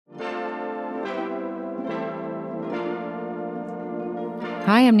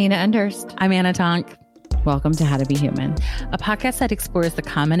Hi, I'm Nina Endurst. I'm Anna Tonk. Welcome to How to Be Human, a podcast that explores the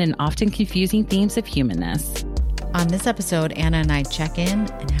common and often confusing themes of humanness. On this episode, Anna and I check in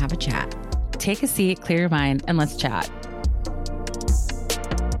and have a chat. Take a seat, clear your mind, and let's chat.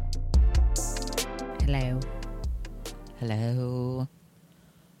 Hello. Hello.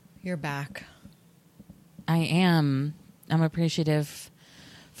 You're back. I am. I'm appreciative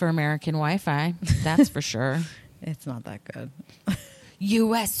for American Wi-Fi. That's for sure. It's not that good.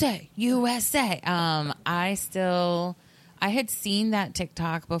 USA. I had seen that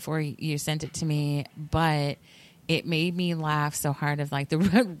TikTok before you sent it to me, but it made me laugh so hard of like the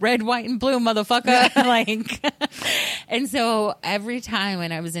red, white, and blue motherfucker. And so every time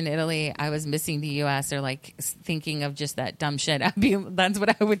when I was in Italy, I was missing the US or like thinking of just that dumb shit. That's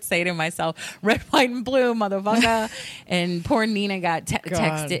what I would say to myself. Red, white, and blue motherfucker. And poor Nina got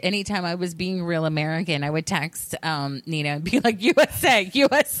texted. Anytime I was being real American, I would text Nina and be like, USA.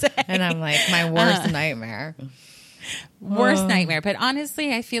 And I'm like, my worst nightmare. Worst nightmare. But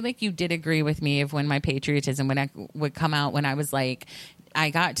honestly, I feel like you did agree with me of when my patriotism would come out when I was like, I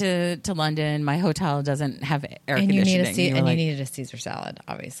got to London, my hotel doesn't have air conditioning. You needed a Caesar salad,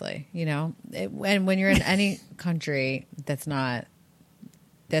 obviously. You know, and when you're in any country that's not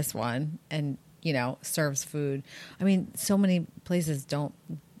this one and, you know, serves food. I mean, so many places don't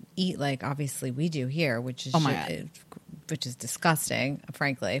eat like obviously we do here, which is disgusting,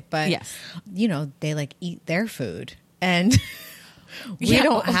 frankly. But, yes, you know, they like eat their food. And we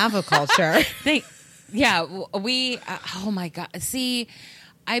don't have a culture. Oh my God. See,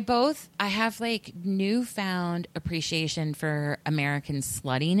 I have like newfound appreciation for American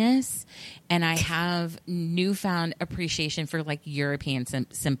sluttiness, and I have newfound appreciation for like European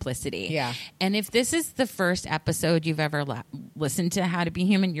simplicity. Yeah. And if this is the first episode you've ever listened to How to Be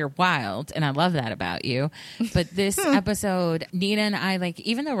Human, you're wild. And I love that about you. But this episode, Nina and I, like,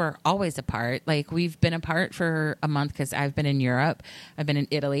 even though we're always apart, like we've been apart for a month because I've been in Europe, I've been in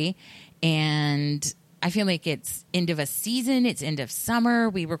Italy, and I feel like it's end of a season. It's end of summer.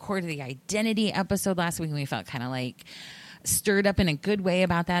 We recorded the identity episode last week and we felt kind of like stirred up in a good way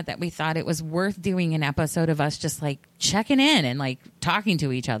about that we thought it was worth doing an episode of us just like checking in and like talking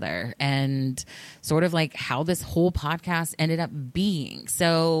to each other and sort of like how this whole podcast ended up being.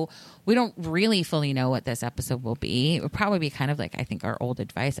 So we don't really fully know what this episode will be. It will probably be kind of like, I think, our old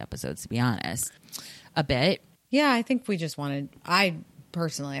advice episodes, to be honest, a bit. Yeah, I think we just wanted,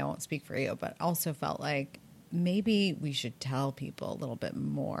 personally, I won't speak for you, but also felt like maybe we should tell people a little bit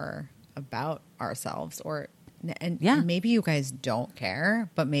more about ourselves maybe you guys don't care,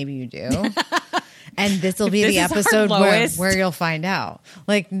 but maybe you do. And this will be the episode where you'll find out.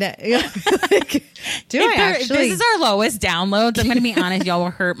 Like, do If this is our lowest downloads, I'm going to be honest, y'all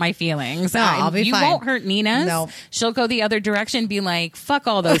will hurt my feelings. No, I'll be fine. You won't hurt Nina's. No. She'll go the other direction and be like, fuck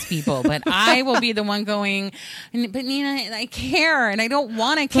all those people. But I will be the one going, but Nina, I care and I don't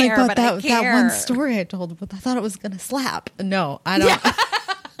want to care, but I care. That one story I told, but I thought it was going to slap. No, I don't. Yeah.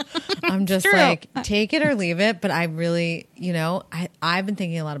 I'm just like, take it or leave it. But I really, you know, I've been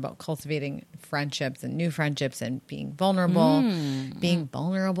thinking a lot about cultivating friendships and new friendships and being vulnerable,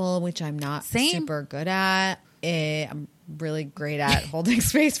 which I'm not super good at. I'm really great at holding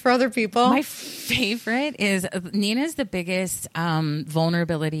space for other people. My favorite is Nina's the biggest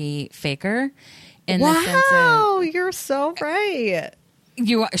vulnerability faker. The sense of, you're so right.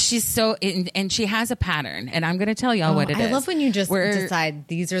 She's so, and she has a pattern, and I'm going to tell y'all what it is. I love when you just decide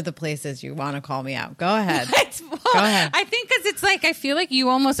these are the places you want to call me out. Go ahead. Go ahead. I think because it's like, I feel like you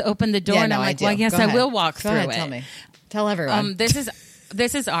almost opened the door, and I'm like, well, yes, I will walk through it. Tell me. Tell everyone.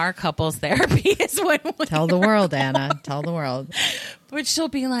 This is our couples therapy. Tell the world, Anna. Tell the world. But she'll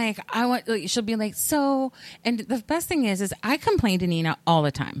be like, she'll be like, so, and the best thing is I complain to Nina all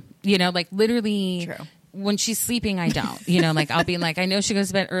the time. You know, like literally. True. When she's sleeping, I don't, you know, like I'll be like, I know she goes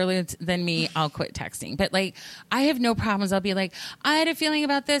to bed earlier than me. I'll quit texting. But like, I have no problems. I'll be like, I had a feeling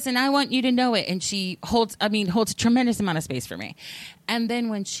about this and I want you to know it. And she holds a tremendous amount of space for me. And then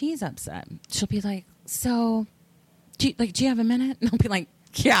when she's upset, she'll be like, so do you have a minute? And I'll be like,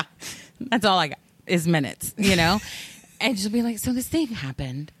 yeah, that's all I got is minutes, you know? And she'll be like, so this thing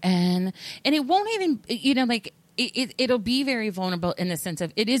happened and it won't even, you know, like, it'll be very vulnerable in the sense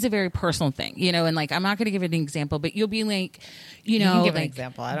of it is a very personal thing, you know, and like I'm not going to give it an example, but you'll be like, you know, give like, an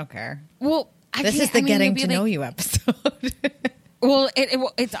example. I don't care. Well, this is the getting to know you episode. Well,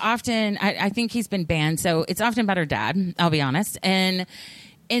 it's often I think he's been banned, so it's often about her dad. I'll be honest, and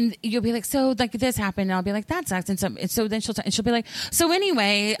you'll be like, so like this happened, and I'll be like, that sucks, and so then she'll be like, so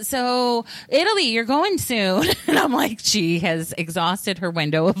anyway, so Italy, you're going soon, and I'm like, she has exhausted her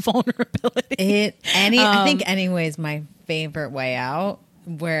window of vulnerability. I think anyway is my favorite way out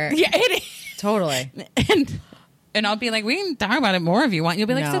where Yeah, it is. totally. And I'll be like, we can talk about it more if you want. You'll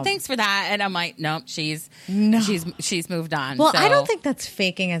be like, No. so thanks for that. And I'm like, nope, she's moved on. Well, So- I don't think that's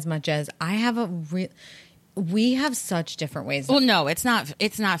faking as much as I have we have such different ways. Well, no, it's not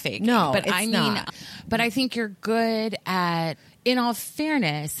fake. No, but it's I mean, not. but I think you're good at, in all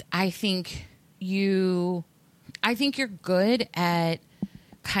fairness, I think you're good at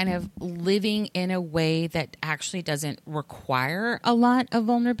kind of living in a way that actually doesn't require a lot of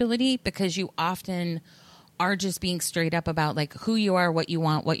vulnerability, because you often are just being straight up about like who you are, what you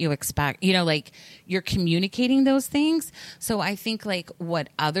want, what you expect, like you're communicating those things. So I think like what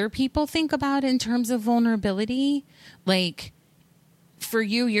other people think about in terms of vulnerability, like for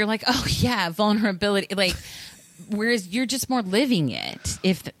you, you're like, oh yeah, vulnerability. Like, whereas you're just more living it,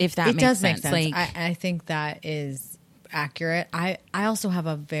 if that makes sense. It does make sense. Like, I think that is accurate. I also have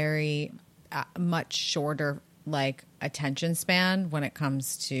a very much shorter like attention span when it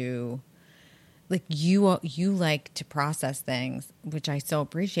comes to like you like to process things, which I so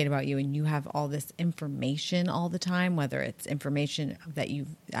appreciate about you, and you have all this information all the time, whether it's information that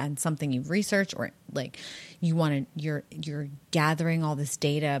and something you've researched, or like you're gathering all this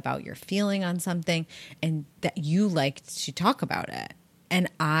data about your feeling on something, and that you like to talk about it,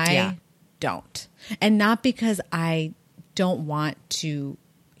 and I don't, and not because I don't want to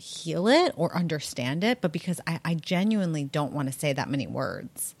heal it or understand it, but because I genuinely don't want to say that many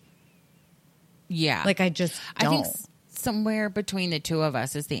words. yeah. Like I just don't. I think somewhere between the two of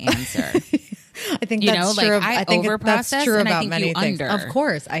us is the answer. I think that's true. I think overprocess that's true and I about think many you things. under. Of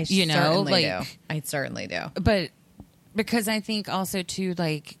course, I certainly do. like- I certainly do. But because I think also too,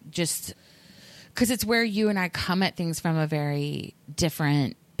 like, just because it's where you and I come at things from a very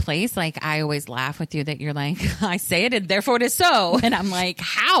different place. Like, I always laugh with you that you're like, I say it and therefore it is so. And I'm like,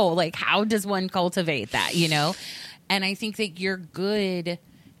 how? Like, how does one cultivate that, And I think that you're good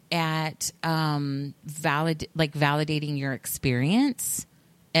at validating your experience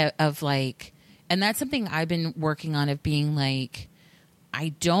of like, and that's something I've been working on, of being like, I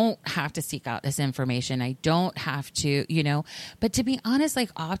don't have to seek out this information. I don't have to, but to be honest, like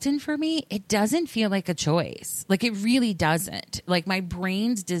often for me, it doesn't feel like a choice. Like it really doesn't. Like my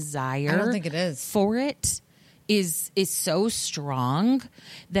brain's desire I don't think it is. for it is so strong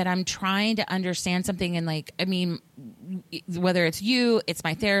that I'm trying to understand something. And like, I mean, whether it's you, it's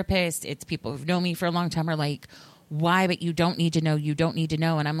my therapist, it's people who've known me for a long time are like, why? But you don't need to know. You don't need to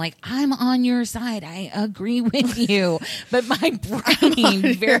know. And I'm like, I'm on your side. I agree with you. But my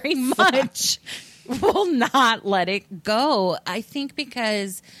brain very much will not let it go. I think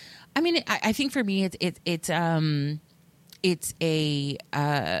because, I mean, I think for me, it's an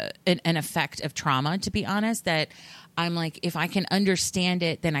effect of trauma, to be honest, that I'm like, if I can understand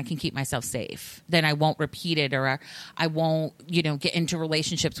it, then I can keep myself safe. Then I won't repeat it, or I won't, get into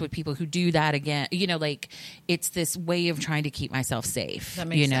relationships with people who do that again. Like it's this way of trying to keep myself safe, That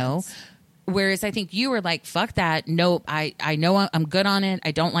makes sense. Whereas I think you were like, fuck that. Nope. I know I'm good on it.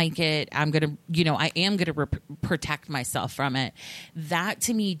 I don't like it. I'm going to, I am going to protect myself from it. That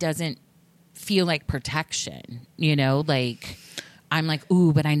to me doesn't feel like protection, like I'm like,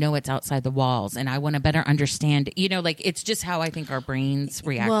 ooh, but I know it's outside the walls and I want to better understand, like it's just how I think our brains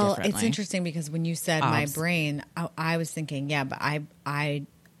react differently. It's interesting because when you said my brain, I was thinking, yeah, but I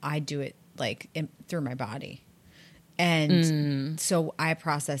do it like through my body. And so I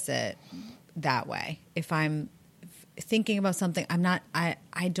process it that way. If I'm thinking about something, I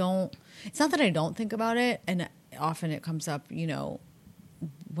don't, it's not that I don't think about it. And often it comes up,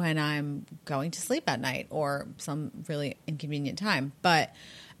 when I'm going to sleep at night or some really inconvenient time. But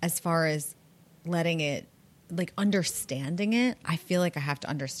as far as letting it, like understanding it, I feel like I have to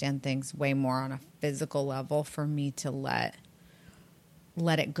understand things way more on a physical level for me to let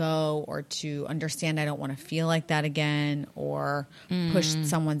it go, or to understand I don't want to feel like that again, or push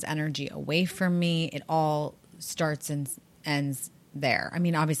someone's energy away from me. It all starts and ends there. I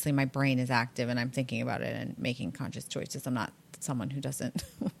mean, obviously my brain is active and I'm thinking about it and making conscious choices. I'm not someone who doesn't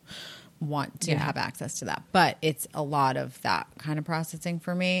want to have access to that, but it's a lot of that kind of processing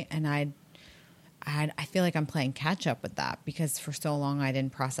for me. And I feel like I'm playing catch up with that, because for so long I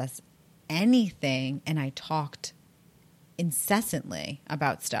didn't process anything, and I talked incessantly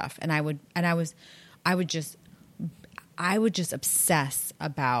about stuff, and I would just obsess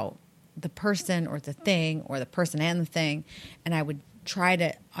about the person or the thing, or the person and the thing, and I would try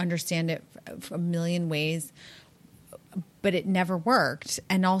to understand it a million ways, but it never worked,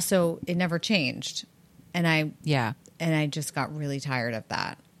 and also it never changed, and I just got really tired of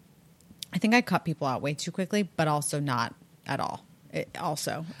that. I think I cut people out way too quickly, but also not at all.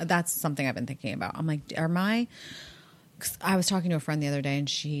 That's something I've been thinking about. I'm like, I was talking to a friend the other day and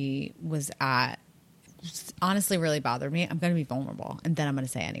she was honestly really bothered me. I'm going to be vulnerable and then I'm going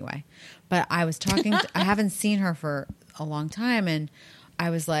to say anyway. But I was talking, I haven't seen her for a long time. And I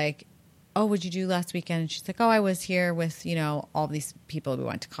was like, oh, what'd you do last weekend? And she's like, oh, I was here with, all these people we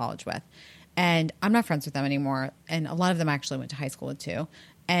went to college with. And I'm not friends with them anymore. And a lot of them actually went to high school with too.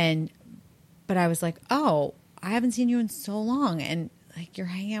 But I was like, oh, I haven't seen you in so long. And like, you're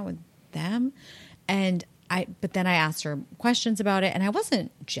hanging out with them. But then I asked her questions about it and I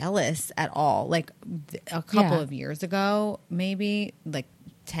wasn't jealous at all. Like a couple of years ago, maybe like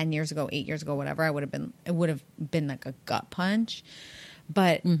 10 years ago, 8 years ago, whatever, it would have been like a gut punch.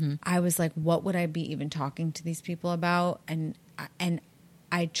 But I was like, what would I be even talking to these people about? And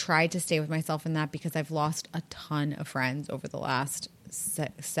I tried to stay with myself in that because I've lost a ton of friends over the last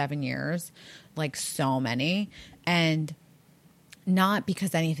 7 years, like so many. And not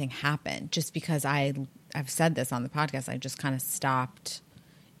because anything happened, just because I've said this on the podcast, I just kind of stopped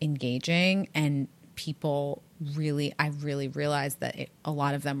engaging and I really realized that a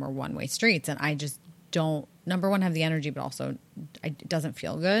lot of them were one-way streets and I just don't, number one, have the energy, but also it doesn't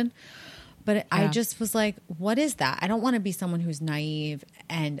feel good. But I just was like, what is that? I don't want to be someone who's naive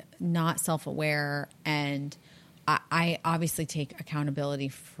and not self-aware. And I obviously take accountability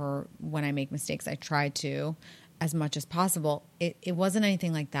for when I make mistakes. I try to as much as possible. It wasn't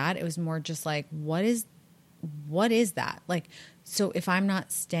anything like that. It was more just like, what is that? Like, so if I'm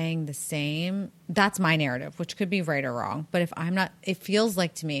not staying the same, that's my narrative, which could be right or wrong. But if I'm not, it feels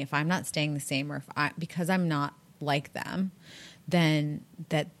like to me, if I'm not staying the same or because I'm not like them, then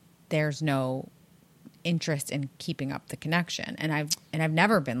that there's no interest in keeping up the connection. And I've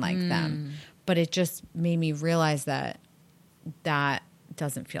never been like them, but it just made me realize that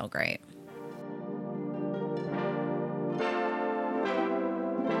doesn't feel great.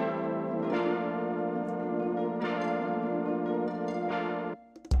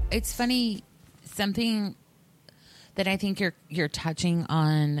 It's funny, something that I think you're touching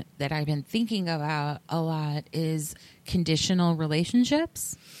on that I've been thinking about a lot is conditional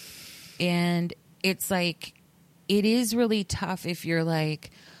relationships. And it's like, it is really tough if you're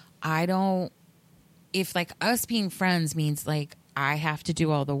like, if like us being friends means like I have to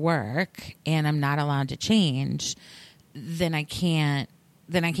do all the work and I'm not allowed to change, then I can't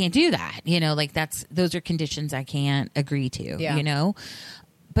do that. Like those are conditions I can't agree to,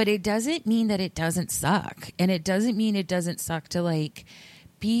 But it doesn't mean that it doesn't suck. And it doesn't mean it doesn't suck to like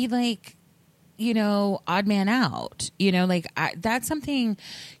be like, odd man out, that's something,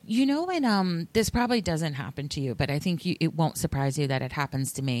 when, this probably doesn't happen to you, but I think it won't surprise you that it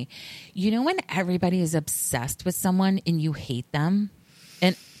happens to me. When everybody is obsessed with someone and you hate them,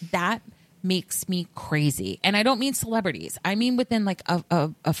 and that makes me crazy. And I don't mean celebrities. I mean within like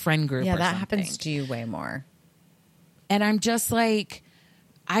a friend group. Yeah, or that something. happens to you way more. And I'm just like,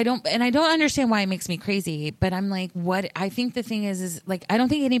 I don't understand why it makes me crazy, but I'm like, what I think the thing is like, I don't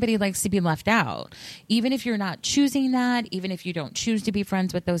think anybody likes to be left out, even if you're not choosing that, even if you don't choose to be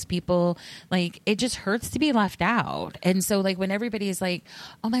friends with those people, like it just hurts to be left out. And so like when everybody is like,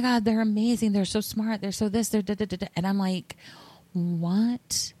 oh my God, they're amazing. They're so smart. They're so this, they're da, da, da, da. And I'm like,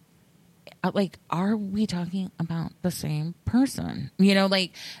 what? Like, are we talking about the same person?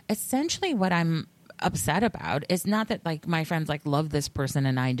 Like essentially what I'm upset about is not that like my friends like love this person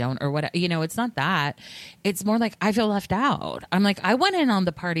and I don't or what, it's not that. It's more like I feel left out. I'm like, I went in on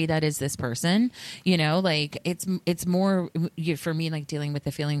the party that is this person, like it's more for me like dealing with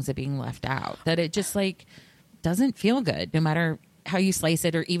the feelings of being left out, that it just like doesn't feel good no matter how you slice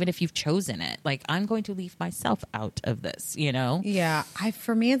it or even if you've chosen it. Like I'm going to leave myself out of this, Yeah.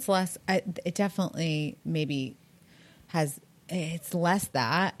 For me, it's less, it definitely maybe it's less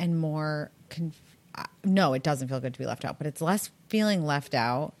that and more no, it doesn't feel good to be left out, but it's less feeling left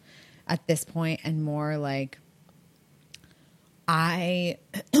out at this point and more like sorry,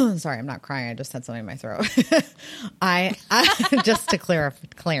 I'm not crying. I just had something in my throat. I just to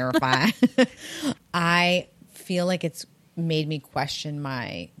clarify, I feel like it's made me question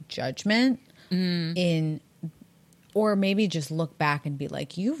my judgment or maybe just look back and be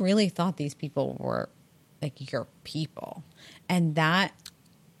like, you really thought these people were like your people. And that's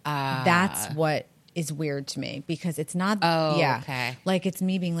what is weird to me because it's not. Okay. Like it's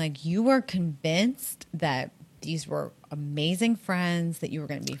me being like, you were convinced that these were amazing friends, that you were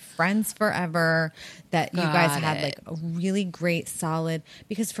going to be friends forever, that you guys had like a really great solid,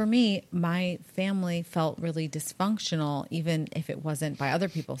 because for me, my family felt really dysfunctional, even if it wasn't by other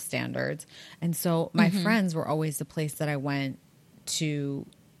people's standards. And so my friends were always the place that I went to,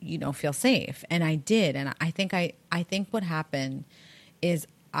 feel safe. And I did. And I think what happened is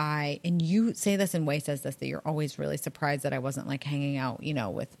and you say this and Wei says this, that you're always really surprised that I wasn't like hanging out,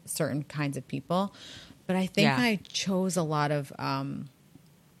 with certain kinds of people. But I think I chose a lot of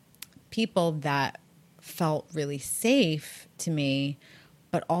people that felt really safe to me,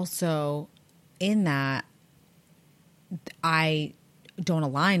 but also in that I don't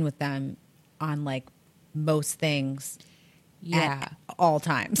align with them on like most things at all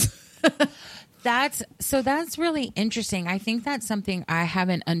times. That's really interesting. I think that's something I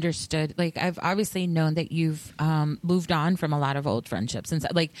haven't understood. Like, I've obviously known that you've moved on from a lot of old friendships, and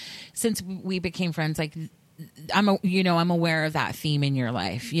since we became friends, like I'm aware of that theme in your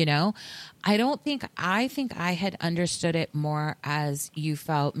life. I think I had understood it more as you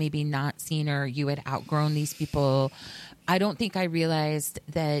felt maybe not seen, or you had outgrown these people. I don't think I realized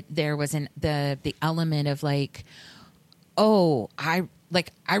that there was the element of like, oh, I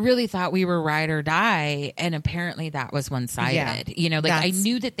really thought we were ride or die, and apparently that was one-sided. Yeah, I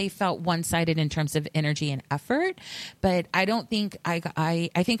knew that they felt one-sided in terms of energy and effort, but I don't think I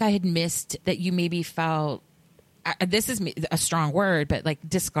think I had missed that you maybe felt, this is a strong word, but like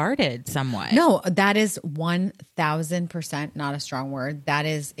discarded somewhat. No, that is 1,000% not a strong word. That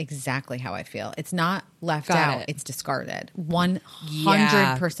is exactly how I feel. It's not left out. It's discarded.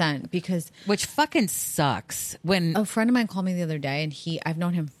 100%. Because which fucking sucks. When a friend of mine called me the other day, and I've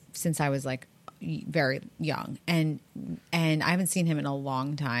known him since I was like very young, and I haven't seen him in a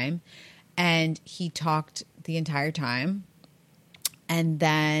long time. And he talked the entire time, and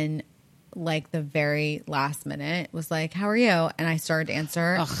then like the very last minute was like, how are you? And I started to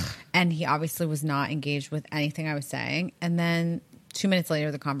answer. And he obviously was not engaged with anything I was saying. And then 2 minutes later,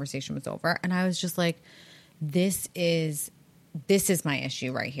 the conversation was over. And I was just like, this is my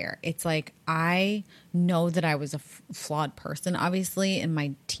issue right here. It's like, I know that I was a flawed person, obviously, in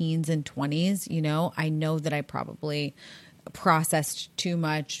my teens and 20s. I know that I probably processed too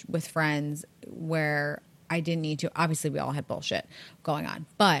much with friends where I didn't need to. Obviously, we all had bullshit going on.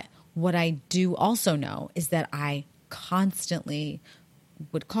 But what I do also know is that I constantly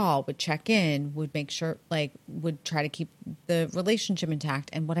would call, would check in, would make sure, like, would try to keep the relationship intact.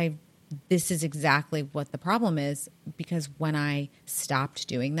 And this is exactly what the problem is, because when I stopped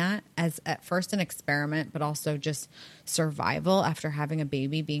doing that, as at first an experiment, but also just survival after having a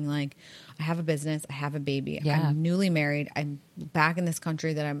baby, being like, I have a business, I have a baby, I'm newly married, I'm back in this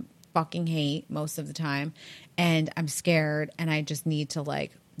country that I'm fucking hate most of the time, and I'm scared, and I just need to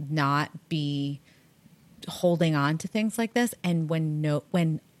like not be holding on to things like this. And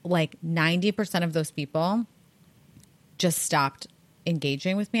when like 90% of those people just stopped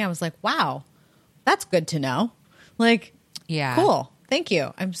engaging with me, I was like, wow, that's good to know. Like, cool. Thank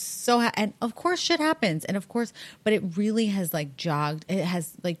you. I'm so and of course shit happens, and of course, but it really has like it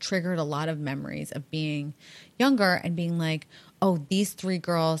has like triggered a lot of memories of being younger and being like, oh, these three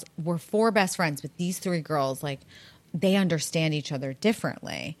girls were four best friends, but these three girls, like, they understand each other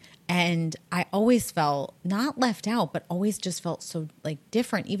differently. And I always felt not left out, but always just felt so like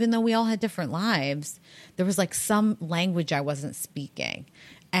different. Even though we all had different lives, there was like some language I wasn't speaking.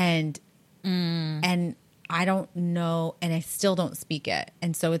 And I don't know, and I still don't speak it.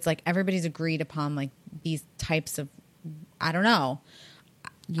 And so it's like everybody's agreed upon like these types of, I don't know.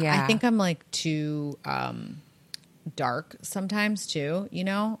 Yeah. I think I'm like too dark sometimes too,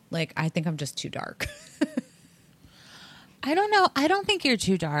 Like I think I'm just too dark. I don't know. I don't think you're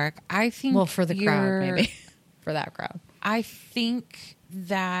too dark. I think, well, for the crowd, maybe for that crowd. I think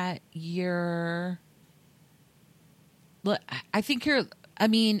that you're. I think you're. I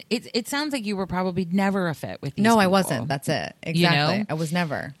mean, it sounds like you were probably never a fit with these people. I wasn't. That's it. Exactly. I was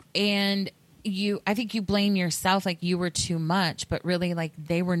never. And I think you blame yourself, like you were too much, but really, like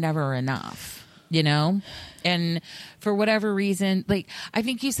they were never enough. And for whatever reason, like I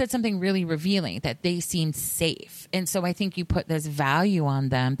think you said something really revealing, that they seemed safe. And so I think you put this value on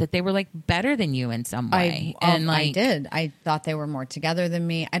them that they were like better than you in some way. I did. I thought they were more together than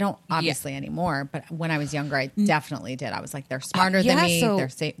me. I don't obviously anymore, but when I was younger, I definitely did. I was like, they're smarter than me. They're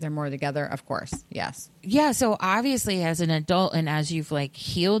safe. They're more together. Of course. Yes. Yeah. So obviously as an adult, and as you've like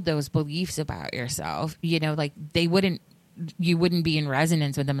healed those beliefs about yourself, like you wouldn't be in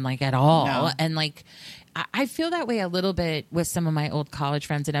resonance with them like at all. No. And like, I feel that way a little bit with some of my old college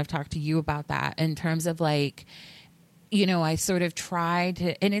friends. And I've talked to you about that in terms of like, I sort of tried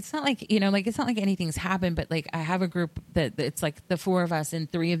to, and it's not like, it's not like anything's happened, but like I have a group that it's like the four of us,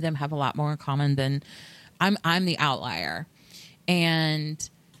 and three of them have a lot more in common than I'm the outlier. And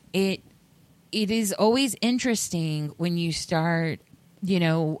it is always interesting when you start,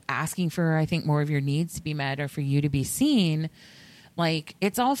 asking for, I think, more of your needs to be met or for you to be seen. Like,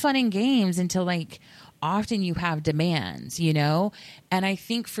 it's all fun and games until like often you have demands, you know? And I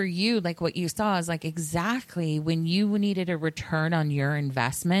think for you, like what you saw is like exactly when you needed a return on your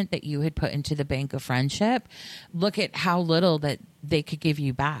investment that you had put into the bank of friendship, look at how little that they could give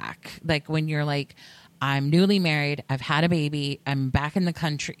you back. Like when you're like, I'm newly married, I've had a baby, I'm back in the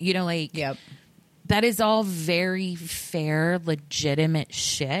country, you know, like, Yep. that is all very fair, legitimate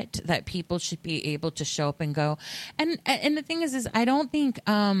shit that people should be able to show up and go. And the thing is I don't think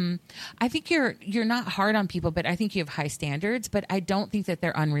I think you're not hard on people, but I think you have high standards, but I don't think that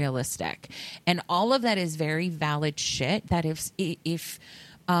they're unrealistic. And all of that is very valid shit that if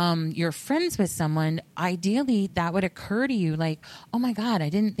you're friends with someone, ideally that would occur to you like, oh my God, I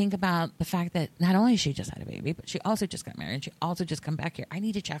didn't think about the fact that not only she just had a baby, but she also just got married. She also just come back here. I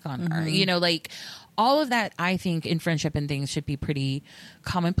need to check on her. You know, like all of that, I think in friendship and things should be pretty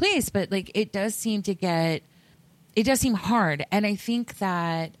commonplace, but like it does seem hard. And I think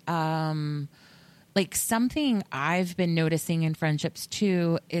that, like something I've been noticing in friendships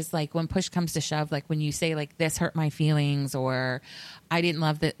too is like when push comes to shove, like when you say like this hurt my feelings or I didn't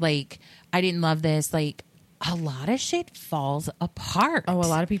love that, like I didn't love this, like a lot of shit falls apart. Oh, a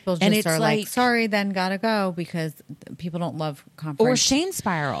lot of people And just it's are like, sorry, then gotta go because people don't love confrontation. Or shame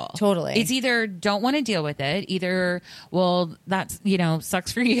spiral. Totally. It's either don't want to deal with it, either, well, that's, you know,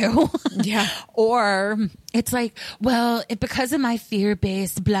 sucks for you. Yeah. Or it's like, well, because of my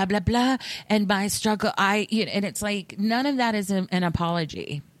fear-based blah, blah, blah, and my struggle, and it's like, none of that is an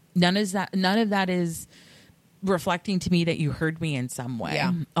apology. None of that is reflecting to me that you heard me in some way.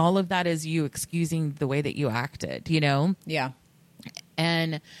 Yeah. All of that is you excusing the way that you acted, you know? Yeah.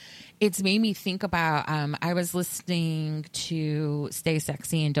 And it's made me think about, I was listening to Stay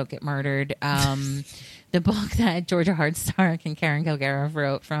Sexy and Don't Get Murdered, the book that Georgia Hardstark and Karen Kilgariff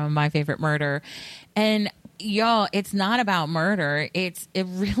wrote from My Favorite Murder. And y'all, it's not about murder. It's a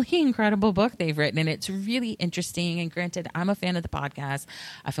really incredible book they've written, and it's really interesting. And granted, I'm a fan of the podcast.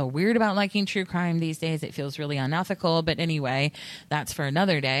 I feel weird about liking true crime these days. It feels really unethical. But anyway, that's for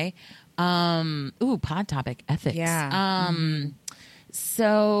another day. Pod topic, ethics. Yeah.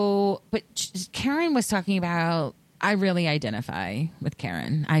 So, but Karen was talking about, I really identify with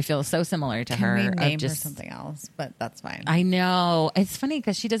Karen. I feel so similar to her. We of name just her something else, but that's fine. I know. It's funny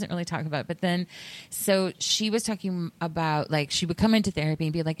because she doesn't really talk about it. But then, so she was talking about like, she would come into therapy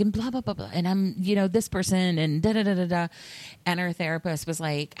and be like, and blah, blah, blah, blah. And I'm, you know, this person and da, da, da, da, da. And her therapist was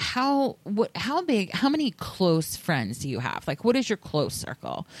like, how many close friends do you have? Like, what is your close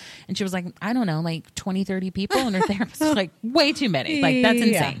circle? And she was like, I don't know, like 20, 30 people. And her therapist was like, way too many. Like, that's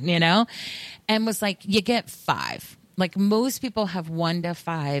insane, you know? And was like, you get 5. Like most people have 1 to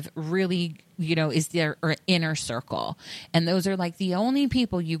 5 really, you know, is their inner circle. And those are like the only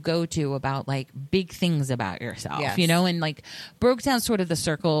people you go to about like big things about yourself, Yes. you know, and like broke down sort of the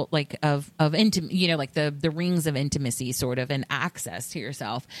circle like of intimate, you know, like the rings of intimacy sort of and access to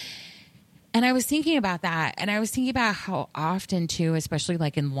yourself. And I was thinking about that. And I was thinking about how often too, especially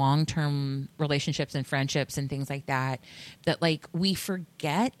like in long-term relationships and friendships and things like that, that like we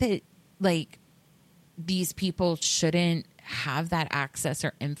forget that like these people shouldn't have that access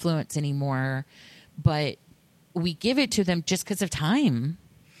or influence anymore, but we give it to them just because of time,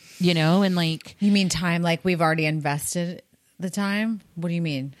 you know? And like, You mean time? Like we've already invested the time? What do you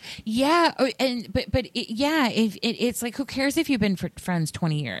mean? yeah. It's like, who cares if you've been friends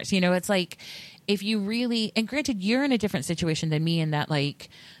 20 years? You know, it's like, if you really, and granted, you're in a different situation than me in that, like,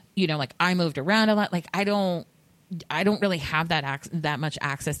 you know, like I moved around a lot. Like I don't really have that much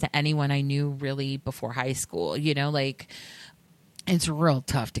access to anyone I knew really before high school, you know, like it's real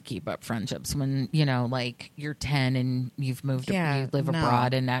tough to keep up friendships when, you know, like you're 10 and you've moved, you live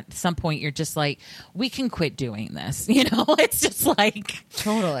abroad. And at some point you're just like, we can quit doing this. You know, it's just like,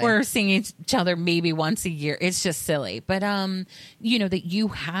 Totally. we're seeing each other maybe once a year. It's just silly. But, you know, that you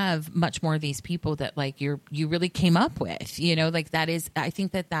have much more of these people that like you really came up with, you know, like that is, I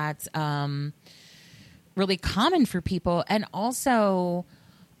think that's, really common for people. And also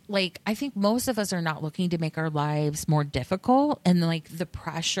like I think most of us are not looking to make our lives more difficult, and like the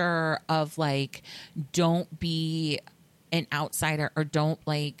pressure of like don't be an outsider or don't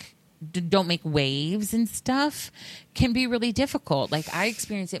make waves and stuff can be really difficult. Like I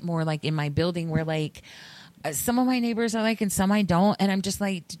experience it more like in my building where like some of my neighbors I like and some I don't, and I'm just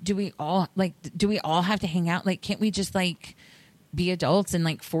like, do we all have to hang out? Like can't we just like be adults and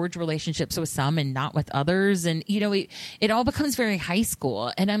like forge relationships with some and not with others? And you know, it all becomes very high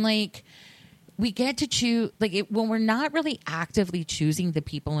school. And I'm like, we get to choose like when we're not really actively choosing the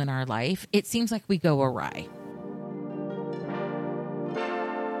people in our life, it seems like we go awry.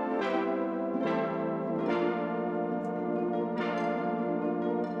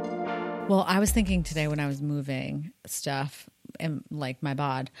 Well, I was thinking today when I was moving stuff and like my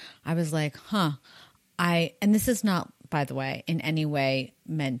bod, I was like, and this is not, by the way, in any way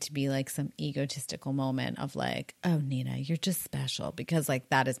meant to be like some egotistical moment of like, oh, Nina, you're just special, because like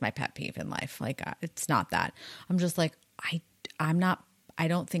that is my pet peeve in life. Like it's not that. I'm just like, I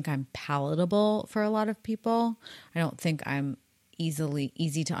don't think I'm palatable for a lot of people. I don't think I'm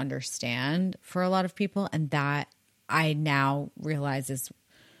easy to understand for a lot of people. And that I now realize is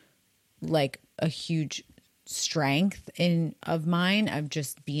like a huge strength of mine, of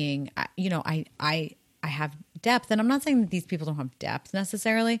just being, I have depth, and I'm not saying that these people don't have depth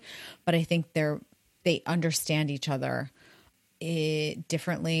necessarily, but I think they understand each other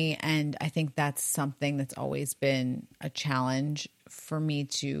differently. And I think that's something that's always been a challenge for me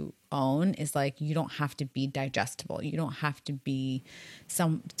to own, is like, you don't have to be digestible. You don't have to be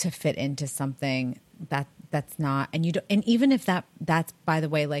to fit into something that's not, and you don't, and even if that's, by the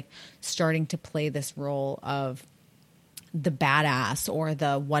way, like starting to play this role of the badass or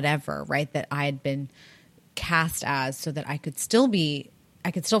the whatever, right? That I had been cast as, so that I could still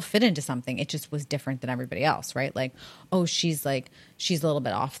fit into something. It just was different than everybody else, right? Like, oh, she's a little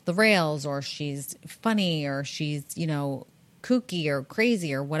bit off the rails, or she's funny, or she's, kooky or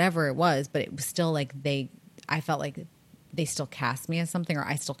crazy or whatever it was. But it was still like I felt like they still cast me as something, or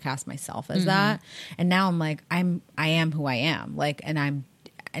I still cast myself as that. And now I'm like, I am who I am. Like,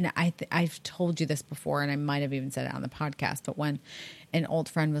 I've told you this before, and I might have even said it on the podcast, but when an old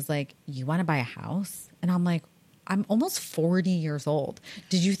friend was like, you want to buy a house? And I'm like, I'm almost 40 years old.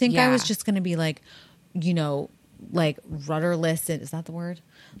 Did you think I was just going to be like, like rudderless? Is that the word?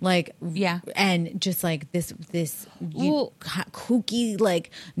 Like, yeah. And just like this kooky,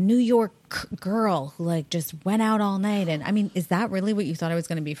 like New York girl who like just went out all night. And I mean, is that really what you thought I was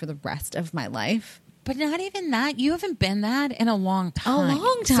going to be for the rest of my life? But not even that. You haven't been that in a long time. A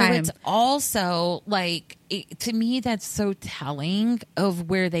long time. So it's also like, to me, that's so telling of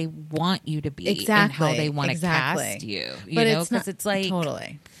where they want you to be. Exactly. And how they want to cast you. But because it's like,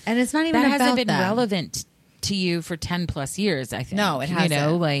 totally. And it's not even that about hasn't been them. relevant to you for 10 plus years, I think. No, it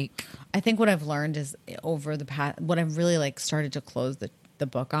hasn't. Like, I think what I've learned is over the past, what I've really like started to close the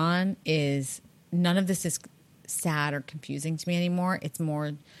book on is none of this is sad or confusing to me anymore. It's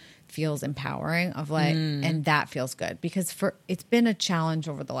more feels empowering of like, and that feels good, because it's been a challenge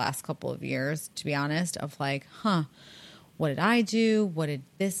over the last couple of years, to be honest, of like, what did I do? What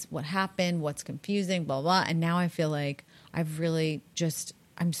happened? What's confusing? Blah, blah. And now I feel like I've really just,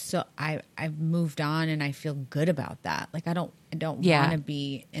 I've moved on, and I feel good about that. Like I don't want to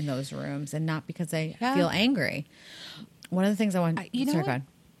be in those rooms, and not because I feel angry. One of the things I want, sorry, go ahead.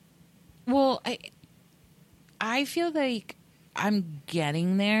 Well, I feel like I'm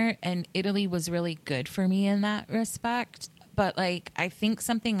getting there, and Italy was really good for me in that respect. But like, I think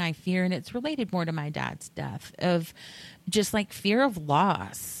something I fear, and it's related more to my dad's death, of just like fear of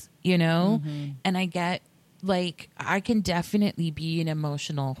loss, and I get like, I can definitely be an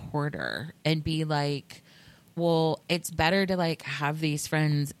emotional hoarder and be like, well, it's better to like have these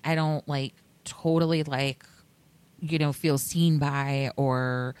friends I don't like totally like, feel seen by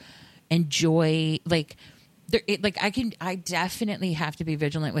or enjoy, like, I definitely have to be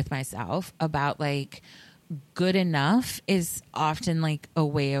vigilant with myself about like, good enough is often like a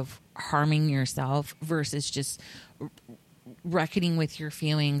way of harming yourself versus just reckoning with your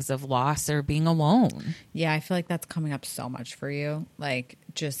feelings of loss or being alone. Yeah, I feel like that's coming up so much for you. Like,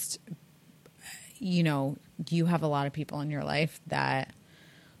 just, you have a lot of people in your life that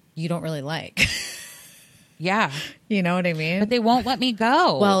you don't really like. Yeah. You know what I mean? But they won't let me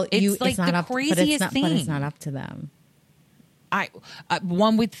go. Well, it's like the craziest thing. But it's not up to them.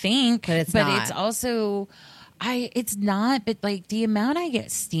 One would think, but it's not. It's also, it's not. But like the amount I get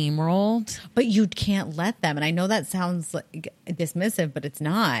steamrolled, but you can't let them. And I know that sounds like dismissive, but it's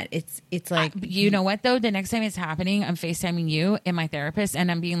not. It's like, you know what though? The next time it's happening, I'm FaceTiming you and my therapist,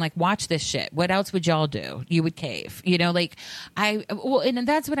 and I'm being like, watch this shit. What else would y'all do? You would cave, like and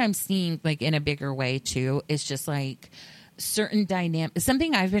that's what I'm seeing like in a bigger way too. It's just like certain dynamic,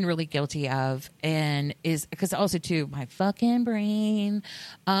 something I've been really guilty of, and is because also too my fucking brain,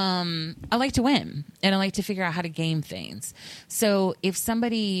 I like to win, and I like to figure out how to game things. So if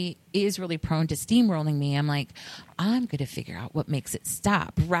somebody is really prone to steamrolling me, I'm like, I'm going to figure out what makes it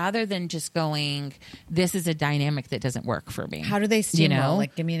stop, rather than just going, this is a dynamic that doesn't work for me. How do they steamroll?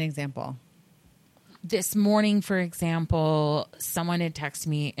 Like, give me an example. This morning, for example, someone had texted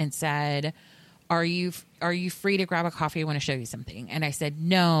me and said, Are you free to grab a coffee? I want to show you something. And I said,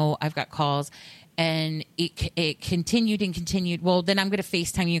 no, I've got calls. And it continued and continued. Well, then I'm going to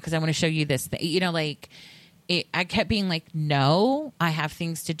FaceTime you because I want to show you this thing. I kept being like, no, I have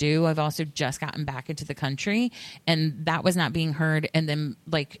things to do. I've also just gotten back into the country, and that was not being heard. And then,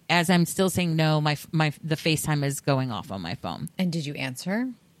 like, as I'm still saying no, the FaceTime is going off on my phone. And did you answer?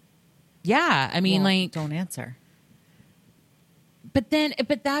 Yeah, I mean, Well, like, don't answer. but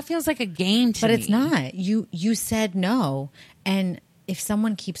that feels like a game to me. But it's not. You said no, and if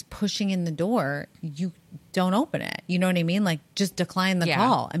someone keeps pushing in the door, you don't open it. You know what I mean? Like, just decline the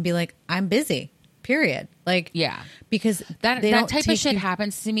call and be like, I'm busy. Period. Like, Yeah. because that type of shit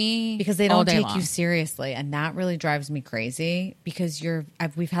happens to me because they all don't day take long. you seriously, and that really drives me crazy. Because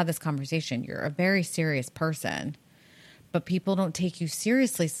we've had this conversation. You're a very serious person, but people don't take you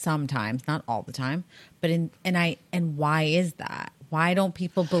seriously sometimes, not all the time. But and why is that? Why don't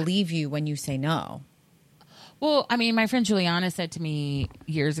people believe you when you say no? Well, I mean, my friend Juliana said to me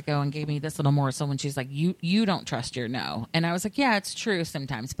years ago and gave me this little morsel when she's like, you don't trust your no. And I was like, yeah, it's true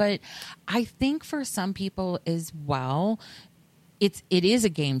sometimes. But I think for some people as well, it is a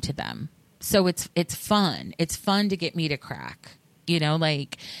game to them. So it's fun. It's fun to get me to crack. You know,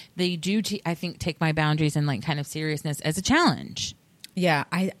 like they do, I think, take my boundaries and like kind of seriousness as a challenge. Yeah,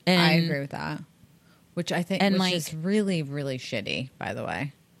 I agree with that. Which I think is really, really shitty, by the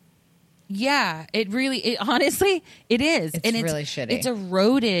way. Yeah, it honestly, it is. It's really shitty. It's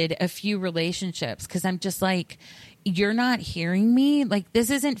eroded a few relationships because I'm just like, you're not hearing me. Like, this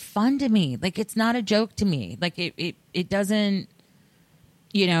isn't fun to me. Like, it's not a joke to me. Like, it doesn't,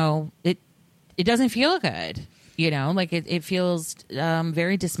 you know, it doesn't feel good. You know, like it feels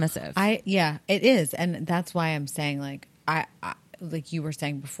very dismissive. It is. And that's why I'm saying, like, I like you were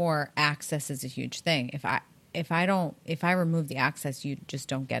saying before, access is a huge thing. If I remove the access, you just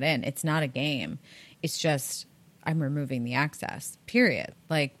don't get in. It's not a game. It's just I'm removing the access, period.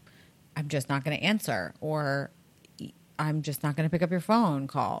 Like, I'm just not going to answer, or I'm just not going to pick up your phone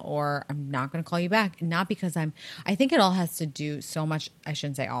call, or I'm not going to call you back. Not because I think it all has to do so much. I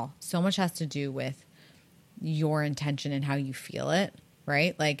shouldn't say all. So much has to do with your intention and how you feel it,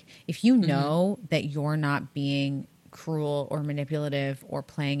 right? Like, if you know that you're not being cruel or manipulative or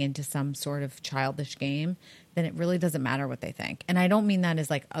playing into some sort of childish game, then it really doesn't matter what they think. And I don't mean that as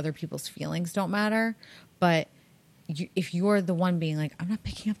like other people's feelings don't matter, but if you're the one being like, I'm not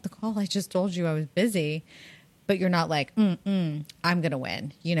picking up the call, I just told you I was busy, but you're not like, I'm going to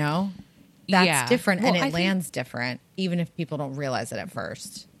win, you know? That's different, well, and it lands different, even if people don't realize it at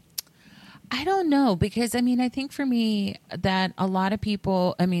first. I don't know, because I mean, I think for me that a lot of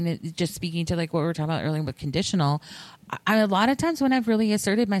people, I mean, just speaking to like what we were talking about earlier with conditional, a lot of times when I've really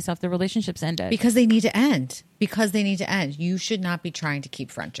asserted myself, the relationships ended. Because they need to end. You should not be trying to keep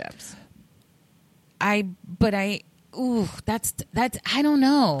friendships. That's I don't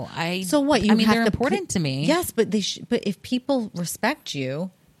know. So what? They're important to me. Yes, but but if people respect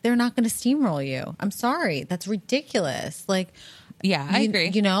you, they're not going to steamroll you. I'm sorry. That's ridiculous. Like, yeah, I agree.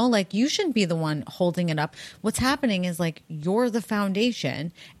 You know, like, you shouldn't be the one holding it up. What's happening is, like, you're the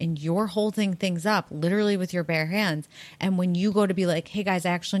foundation and you're holding things up literally with your bare hands. And when you go to be like, hey guys,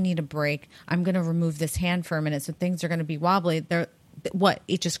 I actually need a break, I'm going to remove this hand for a minute, so things are going to be wobbly.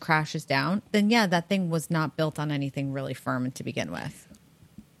 It just crashes down. Then yeah, that thing was not built on anything really firm to begin with.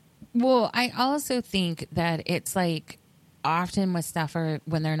 Well, I also think that it's like often with stuff or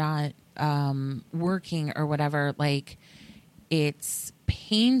when they're not working or whatever, like, it's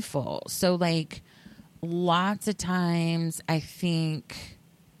painful. So like lots of times I think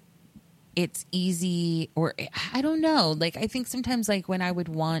it's easy, or I don't know. Like, I think sometimes like when I would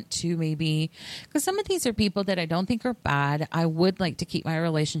want to maybe, because some of these are people that I don't think are bad. I would like to keep my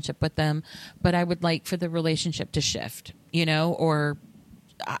relationship with them, but I would like for the relationship to shift, you know,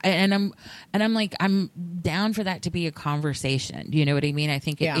 and I'm like, I'm down for that to be a conversation. You know what I mean? I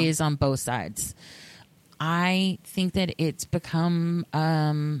think it is on both sides. I think that it's become,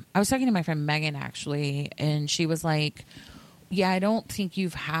 I was talking to my friend Megan actually, and she was like, yeah, I don't think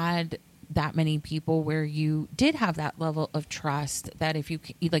you've had that many people where you did have that level of trust that if you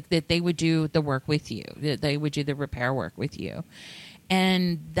like, that they would do the work with you, that they would do the repair work with you.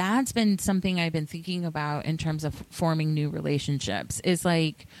 And that's been something I've been thinking about in terms of forming new relationships, is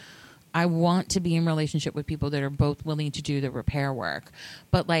like, I want to be in relationship with people that are both willing to do the repair work.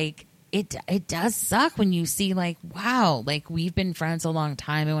 But like, it does suck when you see like, wow, like we've been friends a long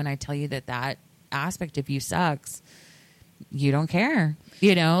time, and when I tell you that aspect of you sucks, you don't care,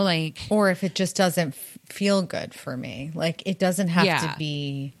 you know, like, or if it just doesn't feel good for me, like, it doesn't have to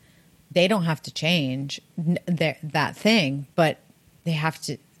be, they don't have to change that thing, but they have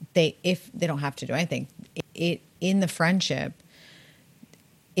to, if they don't have to do anything in the friendship,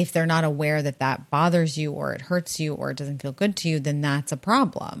 if they're not aware that bothers you or it hurts you or it doesn't feel good to you, then that's a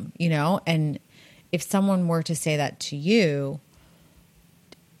problem, you know? And if someone were to say that to you,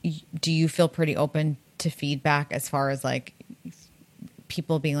 do you feel pretty open to feedback as far as like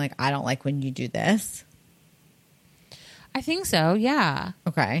people being like, I don't like when you do this? I think so. Yeah.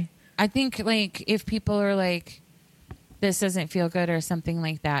 Okay. I think like if people are like, this doesn't feel good or something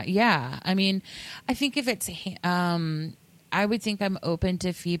like that. Yeah. I mean, I think if it's, I would think I'm open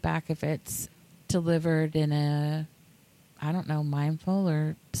to feedback if it's delivered in a, I don't know, mindful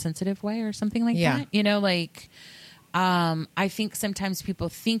or sensitive way or something like that. You know, like, I think sometimes people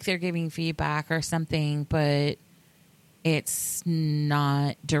think they're giving feedback or something, but it's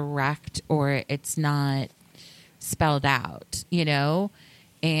not direct or it's not spelled out, you know?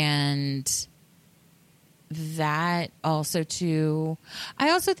 And that also too,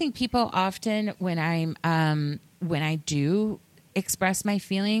 I also think people often when I do express my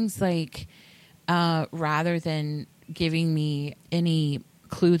feelings, like, rather than giving me any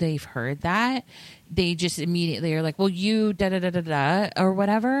clue they've heard that, they just immediately are like, well, you da da da da da or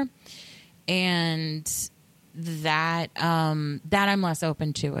whatever. And that I'm less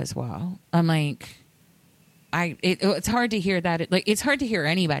open to as well. I'm like, it's hard to hear that. It's hard to hear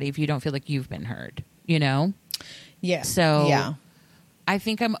anybody if you don't feel like you've been heard, you know? Yeah. So yeah. I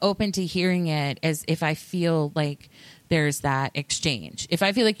think I'm open to hearing it as if I feel like there's that exchange. If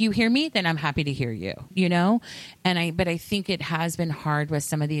I feel like you hear me, then I'm happy to hear you, you know? But I think it has been hard with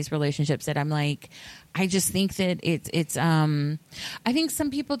some of these relationships that I'm like, I just think that it's I think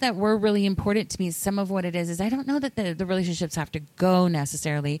some people that were really important to me, some of what it is I don't know that the relationships have to go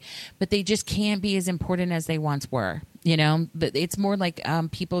necessarily, but they just can't be as important as they once were, you know? But it's more like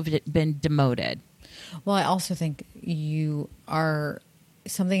people have been demoted. Well, I also think you are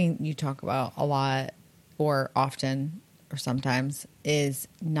something you talk about a lot or often or sometimes is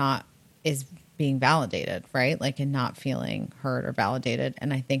being validated, right? Like in not feeling heard or validated.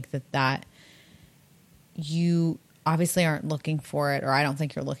 And I think that you obviously aren't looking for it, or I don't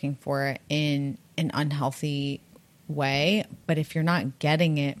think you're looking for it in an unhealthy way. But if you're not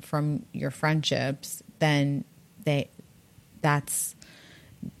getting it from your friendships, then that's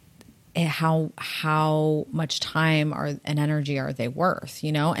how much time and energy are they worth,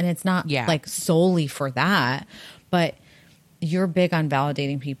 you know? And it's not like solely for that, but you're big on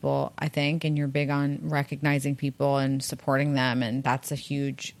validating people, I think, and you're big on recognizing people and supporting them. And that's a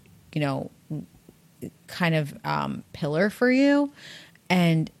huge, you know, kind of pillar for you.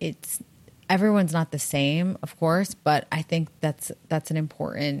 And everyone's not the same, of course, but I think that's an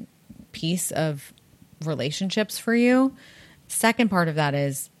important piece of relationships for you. Second part of that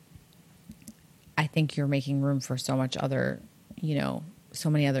is, I think you're making room for so much other, you know, so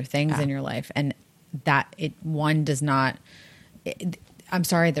many other things in your life. And that I'm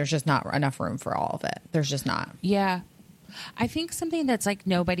sorry, there's just not enough room for all of it. There's just not. Yeah. I think something that's like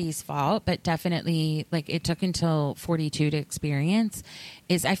nobody's fault, but definitely like it took until 42 to experience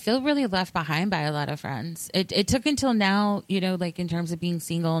is I feel really left behind by a lot of friends. It took until now, you know, like in terms of being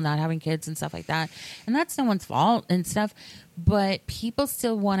single, not having kids and stuff like that. And that's no one's fault and stuff, but people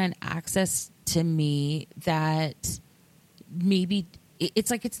still want an access to me that maybe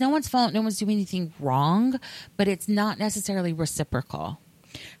it's like, it's no one's fault. No one's doing anything wrong, but it's not necessarily reciprocal.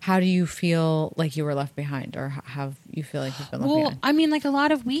 How do you feel like you were left behind, or how you feel like you've been left behind? I mean, like a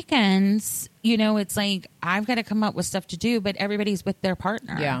lot of weekends, you know, it's like I've got to come up with stuff to do, but everybody's with their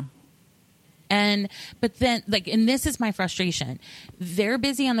partner. Yeah. But then like, and this is my frustration. They're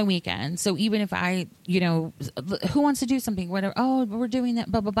busy on the weekend. So even if I, you know, who wants to do something, whatever, oh, we're doing that,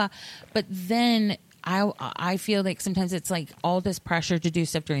 blah, blah, blah. But then I feel like sometimes it's like all this pressure to do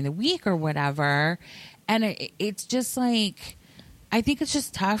stuff during the week or whatever. And it's just like, I think it's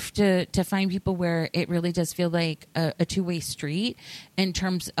just tough to find people where it really does feel like a two-way street in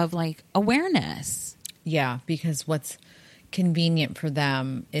terms of like awareness. Yeah, because what's convenient for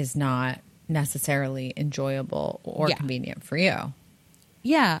them is not necessarily enjoyable or convenient for you.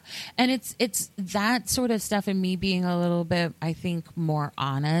 Yeah. And it's that sort of stuff, and me being a little bit, I think, more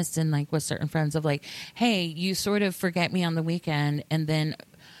honest and like with certain friends of like, hey, you sort of forget me on the weekend and then,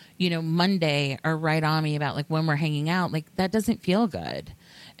 you know, Monday are right on me about like when we're hanging out. Like that doesn't feel good.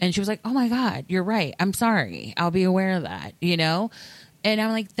 And she was like, oh my God, you're right. I'm sorry. I'll be aware of that, you know? And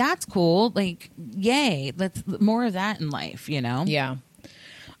I'm like, that's cool. Like, yay. Let's more of that in life, you know? Yeah.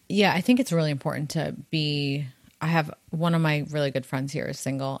 Yeah. I think it's really important I have one of my really good friends here is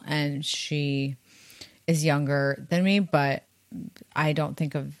single, and she is younger than me, but I don't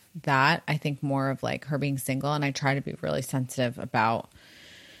think of that. I think more of like her being single, and I try to be really sensitive about,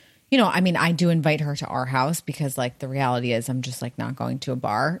 you know, I mean, I do invite her to our house because like the reality is I'm just like not going to a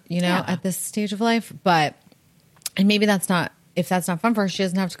bar, you know, at this stage of life. And maybe that's not if that's not fun for her, she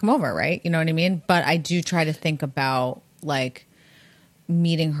doesn't have to come over, right? You know what I mean? But I do try to think about like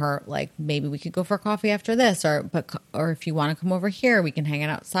meeting her, like maybe we could go for coffee after this, or if you want to come over here, we can hang out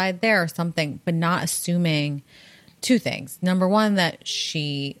outside there or something, but not assuming two things. Number one, that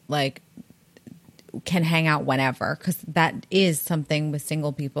she like can hang out whenever, because that is something with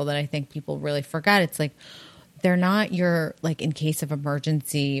single people that I think people really forget. It's like they're not your like in case of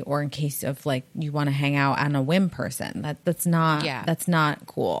emergency or in case of like you want to hang out on a whim person. That's not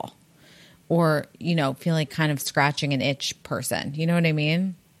cool. Or, you know, feel like kind of scratching an itch person. You know what I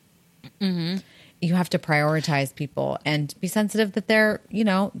mean? Mm-hmm. You have to prioritize people and be sensitive that they're, you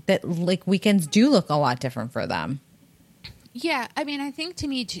know, that like weekends do look a lot different for them. Yeah. I mean, I think to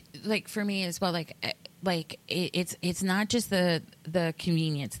me, like for me as well, like it's not just the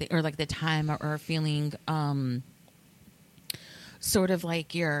convenience or like the time or feeling sort of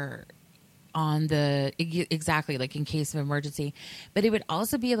like you're on the exactly like in case of emergency, but it would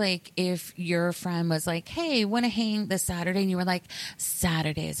also be like if your friend was like, hey, want to hang this Saturday, and you were like,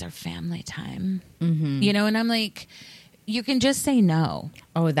 Saturdays are family time, you know, and I'm like, you can just say no.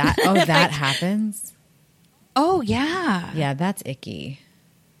 That happens. Oh yeah, that's icky.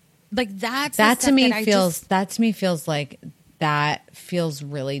 Like that to me feels like that feels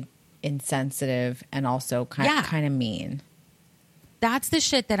really insensitive and also kind of mean. That's the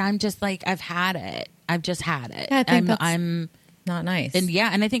shit that I'm just like, I've had it. I've just had it. Yeah, I think I'm not nice. And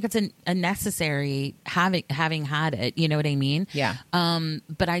and I think it's a necessary having had it. You know what I mean? Yeah.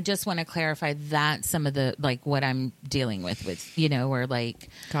 But I just want to clarify that some of the like what I'm dealing with, you know, or like,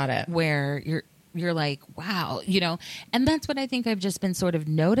 got it, where you're like, wow, you know, and that's what I think I've just been sort of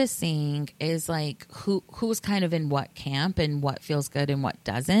noticing is like who's kind of in what camp and what feels good and what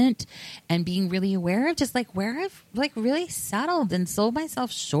doesn't, and being really aware of just like where I've like really settled and sold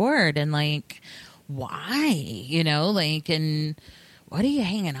myself short and like why, you know, like, and what are you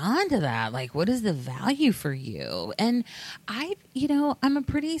hanging on to that? Like, what is the value for you? And you know, I'm a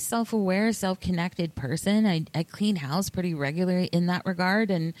pretty self-aware, self-connected person. I clean house pretty regularly in that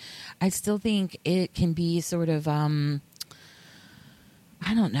regard. And I still think it can be sort of, I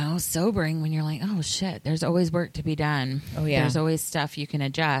don't know, sobering when you're like, oh shit, there's always work to be done. Oh yeah. There's always stuff you can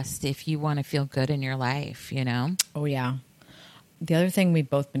adjust if you want to feel good in your life, you know? Oh yeah. The other thing we've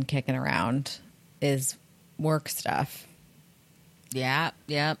both been kicking around is work stuff. Yeah,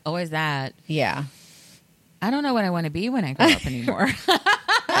 always that. Yeah. I don't know what I want to be when I grow up anymore.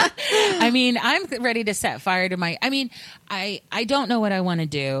 I mean, I'm ready to set fire to I don't know what I want to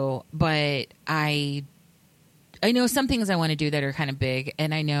do, but I know some things I want to do that are kind of big,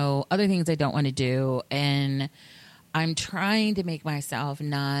 and I know other things I don't want to do, and I'm trying to make myself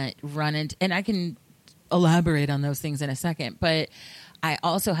not run into, and I can elaborate on those things in a second, but I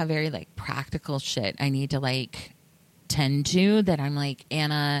also have very like practical shit I need to like tend to, that I'm like,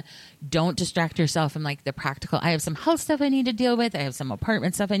 Anna, don't distract yourself. I'm like the practical. I have some health stuff I need to deal with. I have some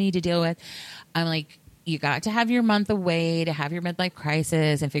apartment stuff I need to deal with. I'm like, you got to have your month away to have your midlife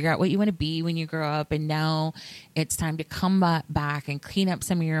crisis and figure out what you want to be when you grow up. And now it's time to come back and clean up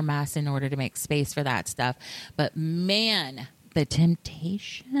some of your mess in order to make space for that stuff. But man, the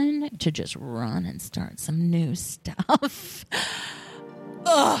temptation to just run and start some new stuff.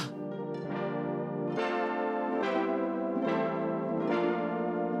 Ugh.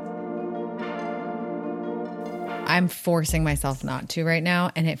 I'm forcing myself not to right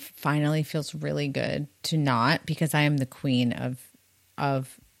now, and it finally feels really good to not, because I am the queen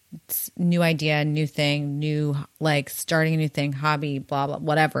of new idea, new thing, new like starting a new thing, hobby, blah blah,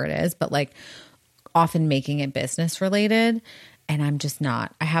 whatever it is, but like often making it business related, and I'm just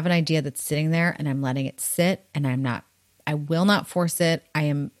not. I have an idea that's sitting there, and I'm letting it sit, and I will not force it. I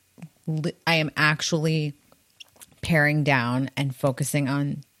am actually paring down and focusing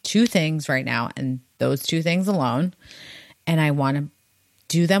on two things right now, and those two things alone, and I want to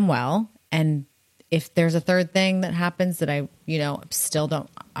do them well. And if there's a third thing that happens that I, you know,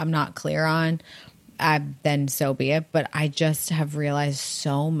 I'm not clear on, then so be it. But I just have realized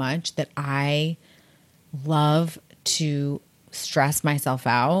so much that I love to stress myself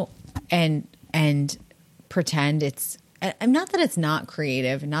out and pretend it's, I'm not that it's not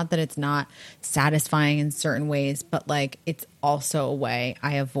creative, not that it's not satisfying in certain ways, but like it's also a way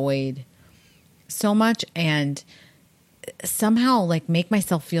I avoid so much and somehow like make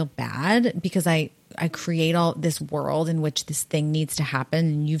myself feel bad because I create all this world in which this thing needs to happen.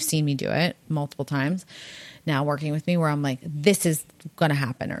 And you've seen me do it multiple times now working with me, where I'm like, this is going to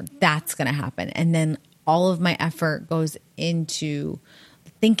happen or that's going to happen. And then all of my effort goes into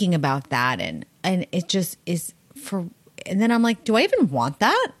thinking about that. And it just is and then I'm like, do I even want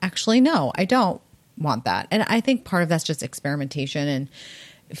that? Actually, no, I don't. want that. And I think part of that's just experimentation and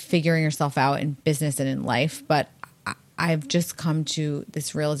figuring yourself out in business and in life. But I've just come to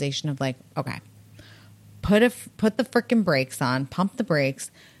this realization of like, okay, put the freaking brakes on, pump the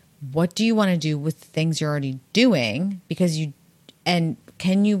brakes. What do you want to do with things you're already doing? And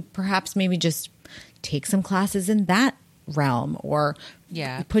can you perhaps maybe just take some classes in that realm, or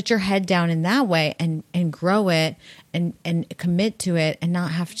put your head down in that way and grow it and commit to it and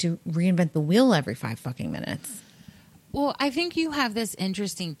not have to reinvent the wheel every 5 fucking minutes. Well, I think you have this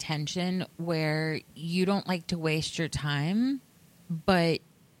interesting tension where you don't like to waste your time, but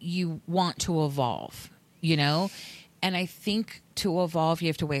you want to evolve, you know? And I think to evolve, you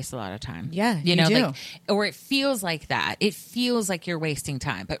have to waste a lot of time. Yeah, you know, do. like, or it feels like that. It feels like you're wasting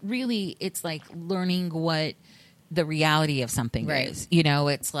time, but really it's like learning what the reality of something is. You know,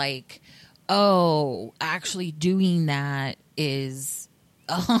 it's like, oh, actually doing that is,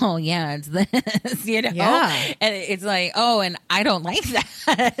 oh yeah, it's this, you know? Yeah. And it's like, oh, and I don't like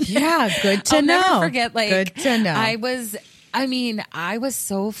that. Yeah, good to I'll know. never forget, like, good to know. I was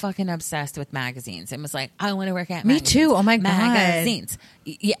so fucking obsessed with magazines. It was like, I want to work at Me magazines. too. Oh my God. Magazines.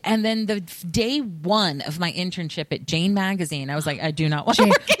 Yeah. And then the day one of my internship at Jane Magazine, I was like, I do not want to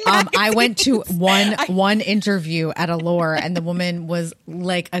work in magazines. I went to one interview at Allure, and the woman was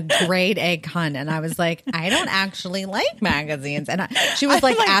like a grade A cunt, and I was like, I don't actually like magazines. And she was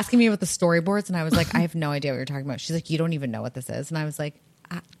like asking me about the storyboards, and I was like, I have no idea what you're talking about. She's like, you don't even know what this is, and I was like,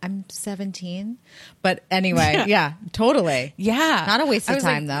 I'm 17. But anyway, yeah, totally. Yeah. Not a waste of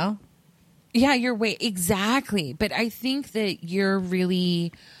time, like, though. Yeah, exactly. But I think that you're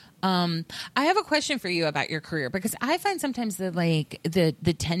really I have a question for you about your career, because I find sometimes that like the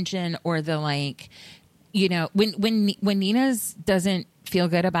tension or the like, you know, when Nina's doesn't feel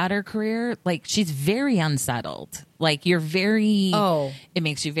good about her career, like she's very unsettled. Like you're very it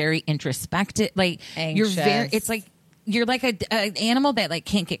makes you very introspective. Like Anxious. it's like you're like an animal that like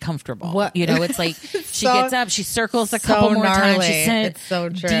can't get comfortable. What? You know, it's like she gets up, she circles a so couple more times. gnarly. She said, It's so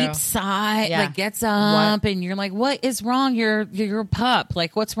true. deep sigh, Yeah. like gets up, and you're like, "What is wrong? You're a pup.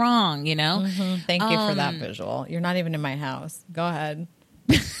 Like, what's wrong?" You know. Thank you for that visual. You're not even in my house. Go ahead.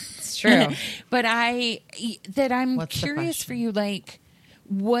 It's true. But I'm What's the curious question? for you, like,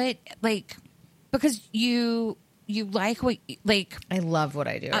 what, like, because you like what, like, I love what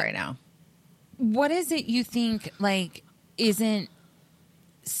I do right now. what is it you think like isn't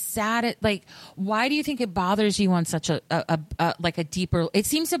sad? Like, why do you think it bothers you on such a like a deeper? It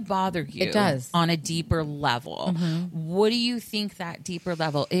seems to bother you. It does. On a deeper level. What do you think that deeper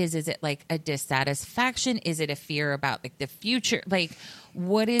level is? Is it like a dissatisfaction? Is it a fear about like the future? Like,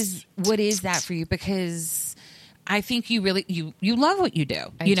 what is that for you? Because I think you really you love what you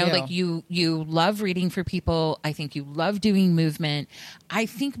do. I You know, do. like you love reading for people. I think you love doing movement. I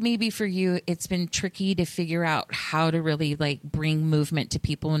think maybe for you it's been tricky to figure out how to really like bring movement to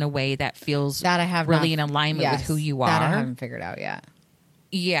people in a way that feels That I have really not- in alignment yes, with who you That I are. haven't figured out yet.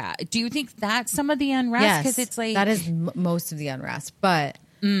 Yeah. Do you think that's some of the unrest? Yes, Because it's like that is most of the unrest, but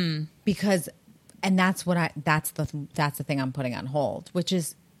because, and that's the thing I'm putting on hold, which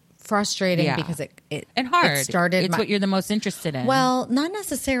is frustrating Yeah. because it and hard. It started. It's what you're the most interested in. Well, not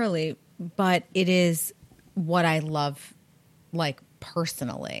necessarily, but it is what I love, like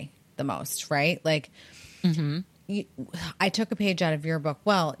personally, the most. Right? Like, I took a page out of your book.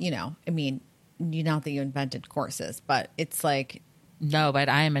 Well, you know, I mean, not that you invented courses, but it's like. No, but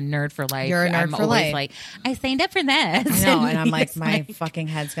I am a nerd for life. You're a nerd I'm for always life. like, I signed up for this. I know, and I'm like, It's my fucking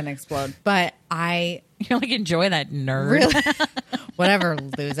head's gonna explode. But you're like, enjoy that nerd. really, whatever,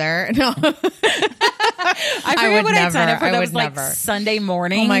 loser. No, I forget would what I signed never. up for. I That would was like never. Sunday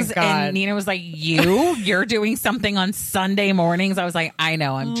mornings. Oh my God. And Nina was like, you're doing something on Sunday mornings. I was like, I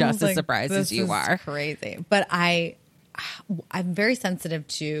know. I'm just as like, surprised this as you is are. Crazy, but I'm very sensitive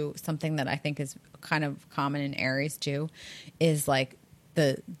to something that I think is kind of common in Aries too, is like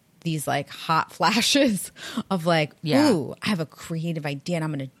these like hot flashes of like, Yeah. ooh, I have a creative idea and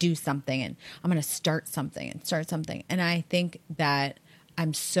I'm going to do something and I'm going to start something. And I think that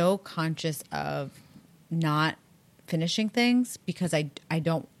I'm so conscious of not finishing things because I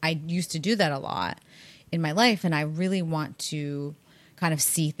used to do that a lot in my life, and I really want to kind of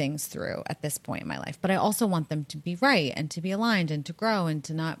see things through at this point in my life. But I also want them to be right and to be aligned and to grow and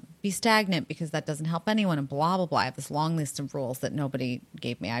to not be stagnant, because that doesn't help anyone, and blah, blah, blah. I have this long list of rules that nobody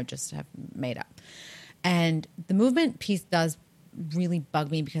gave me. I just have made up. And the movement piece does really bug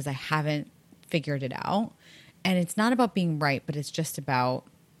me because I haven't figured it out. And it's not about being right, but it's just about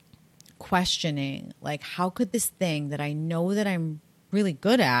questioning, like, how could this thing that I know that I'm really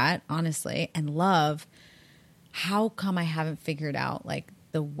good at, honestly, and love, how come I haven't figured out like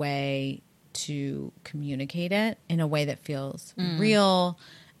the way to communicate it in a way that feels real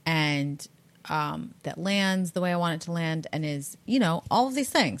and that lands the way I want it to land and is, you know, all of these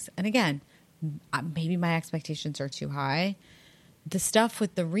things. And again, maybe my expectations are too high. The stuff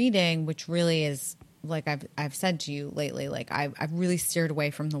with the reading, which really is like I've said to you lately, like I've really steered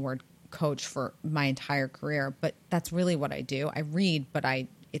away from the word coach for my entire career, but that's really what I do. I read, but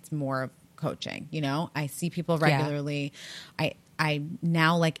it's more of coaching, you know. I see people regularly. I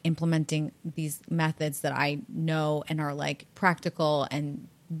now like implementing these methods that I know and are like practical and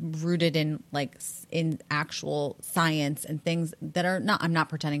rooted in like in actual science and things that are not, I'm not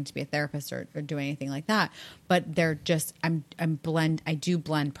pretending to be a therapist or doing anything like that, but they're just, I do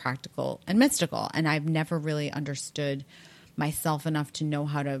blend practical and mystical. And I've never really understood myself enough to know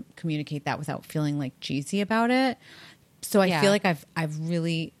how to communicate that without feeling like cheesy about it. So I feel like I've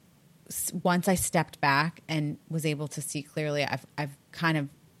really, once I stepped back and was able to see clearly, I've kind of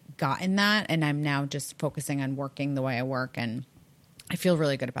gotten that, and I'm now just focusing on working the way I work, and I feel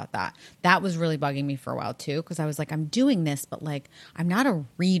really good about that. That was really bugging me for a while too, because I was like, I'm doing this, but like I'm not a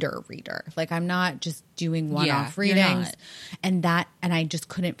reader. Like I'm not just doing one-off readings, and I just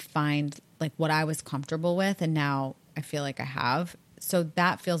couldn't find like what I was comfortable with, and now I feel like I have. So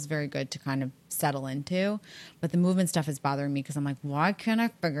that feels very good to kind of settle into. But the movement stuff is bothering me because I'm like, why can't I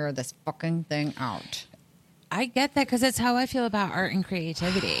figure this fucking thing out? I get that because it's how I feel about art and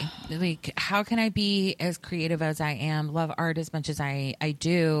creativity. Like, how can I be as creative as I am, love art as much as I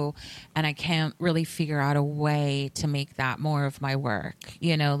do, and I can't really figure out a way to make that more of my work?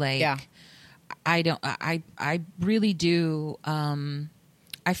 You know, like, I really do.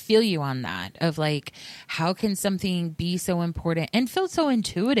 I feel you on that of like, how can something be so important and feel so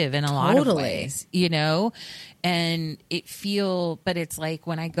intuitive in a lot of ways, you know? And but it's like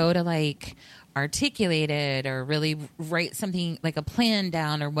when I go to like articulate it or really write something like a plan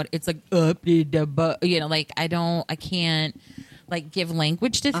down or what, it's like, you know, like I can't like give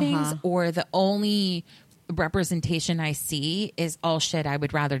language to things, or the only representation I see is all shit I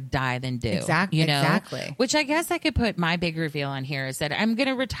would rather die than do. Exactly. You know? Exactly. Which I guess I could put my big reveal on here is that I'm going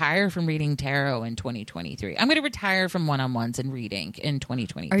to retire from reading tarot in 2023. I'm going to retire from one-on-ones and reading in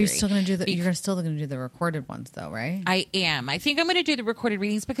 2023. Are you still going to do you're still going to do the recorded ones though, right? I am. I think I'm going to do the recorded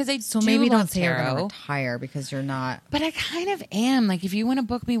readings because So maybe don't say you're going to retire because you're not. But I kind of am. Like, if you want to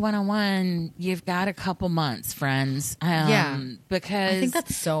book me one-on-one, you've got a couple months, friends. Because I think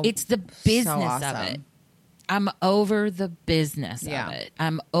that's it's the business so awesome. of it. I'm over the business of it.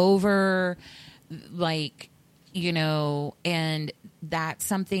 I'm over, like, you know, and that's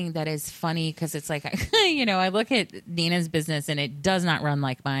something that is funny because it's like, you know, I look at Nina's business and it does not run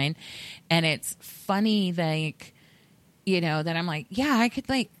like mine. And it's funny, like, you know, that I'm like, yeah, I could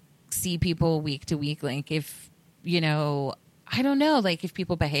like see people week to week, like if, you know, I don't know, like if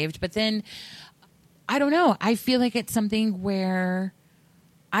people behaved, but then I don't know. I feel like it's something where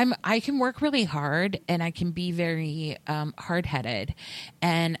I can work really hard and I can be very hard-headed,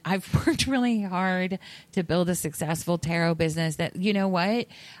 and I've worked really hard to build a successful tarot business that, you know what,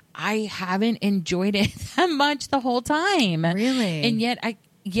 I haven't enjoyed it that much the whole time. Really? And yet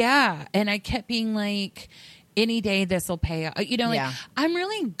and I kept being like, any day this will pay, you know, like I'm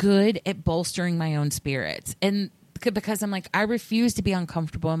really good at bolstering my own spirits, and because I'm like, I refuse to be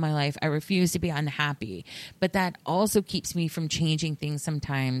uncomfortable in my life. I refuse to be unhappy. But that also keeps me from changing things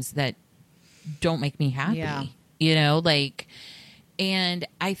sometimes that don't make me happy, you know, like, and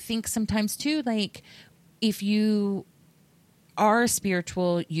I think sometimes too, like if you are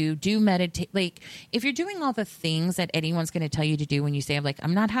spiritual, you do meditate, like if you're doing all the things that anyone's going to tell you to do when you say,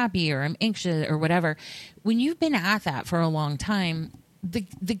 I'm not happy or I'm anxious or whatever, when you've been at that for a long time,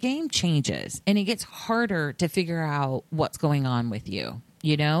 the game changes and it gets harder to figure out what's going on with you,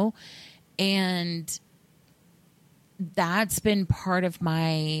 you know? And that's been part of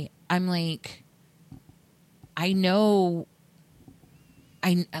I'm like, I know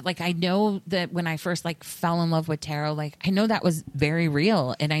that when I first like fell in love with tarot, like I know that was very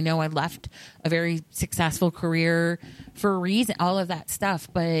real. And I know I left a very successful career for a reason, all of that stuff.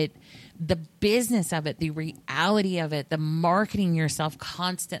 But the business of it, the reality of it, the marketing yourself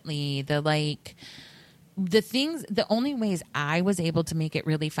constantly, the only ways I was able to make it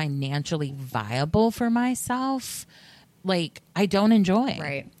really financially viable for myself, like I don't enjoy.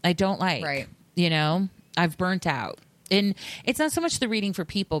 Right. I don't like, right. You know, I've burnt out. And it's not so much the reading for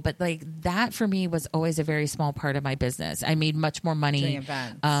people, but like that for me was always a very small part of my business. I made much more money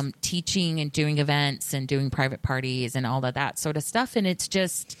teaching and doing events and doing private parties and all of that sort of stuff. And it's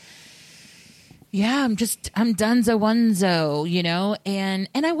just, I'm dunzo onezo, you know, and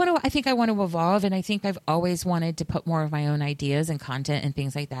I think I want to evolve. And I think I've always wanted to put more of my own ideas and content and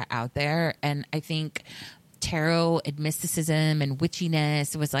things like that out there. And I think tarot and mysticism and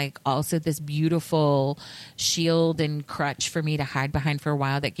witchiness was like also this beautiful shield and crutch for me to hide behind for a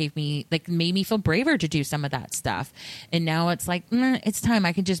while that made me feel braver to do some of that stuff. And now it's like, it's time.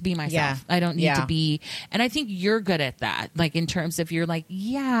 I can just be myself. Yeah. I don't need to be. And I think you're good at that. Like in terms of you're like,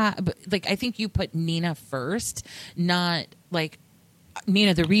 but like, I think you put Nina first, not like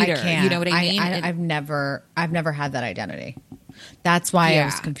Nina the reader. You know what I mean? I've never had that identity. That's why I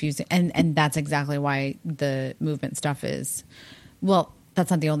was confusing. And that's exactly why the movement stuff is, well,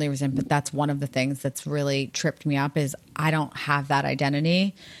 that's not the only reason, but that's one of the things that's really tripped me up is I don't have that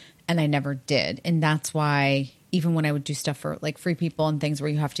identity and I never did. And that's why even when I would do stuff for like free people and things where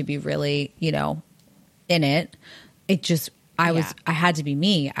you have to be really, you know, in it, it just, I had to be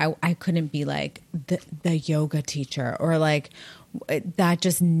me. I couldn't be like the yoga teacher or like, that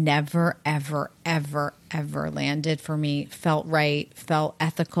just never, ever, ever, ever landed for me. Felt right, felt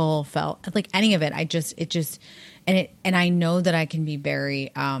ethical, felt like any of it. And I know that I can be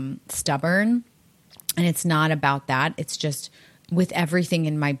very stubborn, and it's not about that. It's just with everything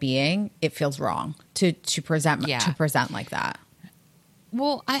in my being, it feels wrong to present like that.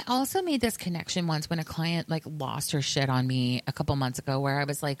 Well, I also made this connection once when a client like lost her shit on me a couple months ago, where I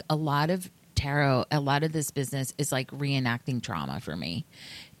was like, a lot of this business is like reenacting trauma for me.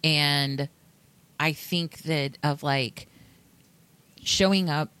 And I think that of like showing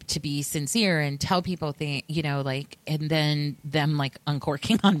up to be sincere and tell people things, you know, like, and then them like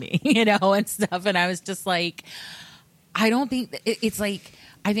uncorking on me, you know, and stuff. And I was just like, I don't think it's like,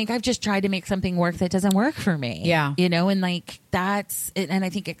 I think I've just tried to make something work that doesn't work for me. Yeah. You know, and like that's it. And I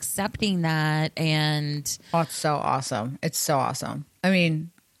think accepting that and. Oh, it's so awesome. It's so awesome. I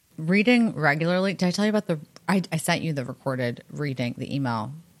mean, reading regularly. Did I tell you about I sent you the recorded reading, the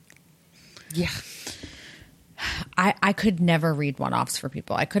email. Yeah. I could never read one-offs for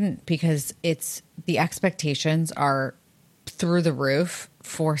people. I couldn't because the expectations are through the roof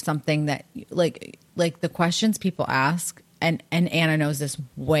for something that like the questions people ask, and Anna knows this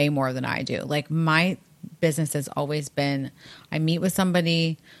way more than I do. Like my business has always been, I meet with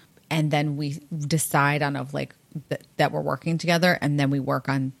somebody and then we decide on that we're working together, and then we work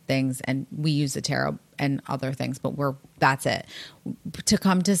on things and we use the tarot and other things, but that's it. To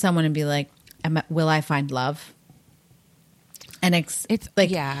come to someone and be like, will I find love? And it's like,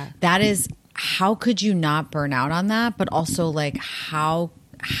 that is, how could you not burn out on that? But also like, how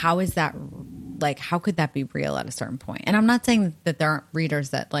is that, like, how could that be real at a certain point? And I'm not saying that there aren't readers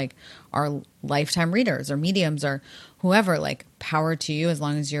that like are lifetime readers or mediums or whoever, like power to you as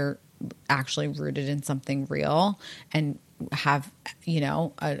long as you're actually rooted in something real and have, you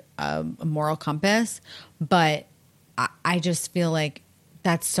know, a moral compass. But I just feel like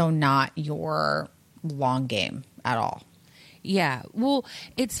that's so not your long game at all. Yeah. Well,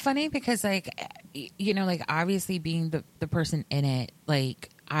 it's funny because like, you know, like obviously being the person in it, like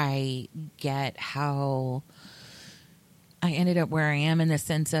I get how I ended up where I am in the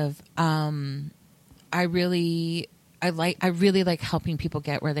sense of, I really like helping people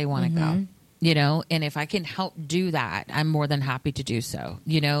get where they want to go, you know, and if I can help do that, I'm more than happy to do so,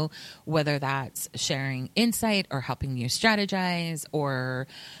 you know, whether that's sharing insight or helping you strategize or,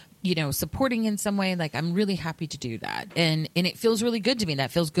 you know, supporting in some way. Like I'm really happy to do that. And it feels really good to me.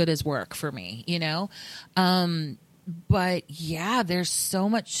 That feels good as work for me, you know? But yeah, there's so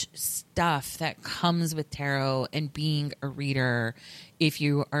much stuff that comes with tarot and being a reader if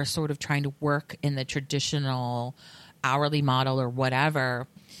you are sort of trying to work in the traditional hourly model or whatever,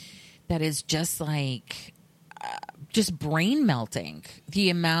 that is just like just brain melting. The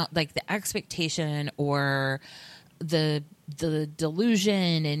amount, like the expectation or the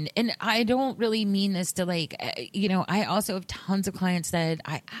delusion, and I don't really mean this to like, you know, I also have tons of clients that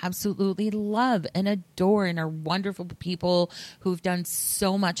I absolutely love and adore and are wonderful people who've done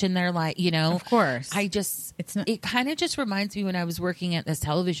so much in their life, you know. Of course. It kind of just reminds me when I was working at this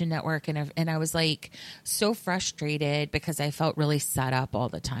television network and I was like so frustrated because I felt really set up all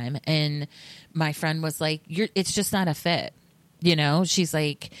the time, and my friend was like, it's just not a fit, you know. She's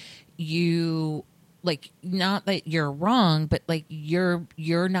like, not that you're wrong, but like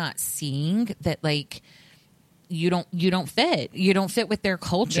you're not seeing that, like you don't fit with their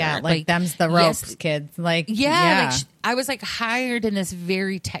culture. Yeah, like them's the ropes, kids. Like like I was like hired in this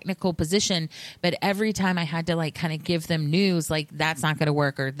very technical position, but every time I had to like kind of give them news, like that's not going to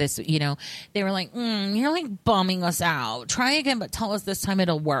work or this, you know, they were like, you're like bumming us out. Try again, but tell us this time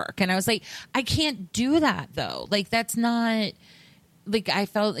it'll work. And I was like, I can't do that though. Like that's not. like I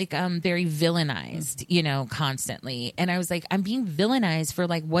felt like very villainized, you know, constantly. And I was like, I'm being villainized for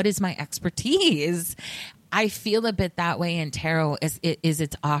like, what is my expertise? I feel a bit that way in tarot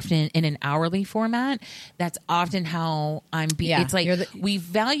it's often in an hourly format. That's often how I'm being. Yeah, it's like we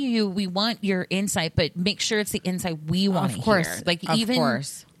value you, we want your insight, but make sure it's the insight we want to hear. Like even, of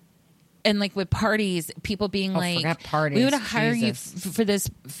course. And like with parties, people being like, parties. we would hire you for this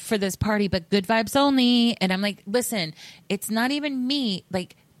party, but good vibes only. And I'm like, listen, it's not even me.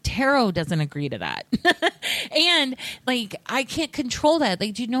 Like tarot doesn't agree to that. And like, I can't control that.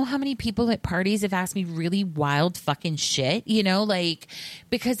 Like, do you know how many people at parties have asked me really wild fucking shit, you know, like,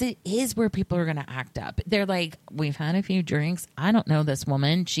 because it is where people are going to act up. They're like, we've had a few drinks. I don't know this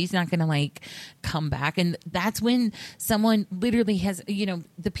woman. She's not going to like come back. And that's when someone literally has, you know,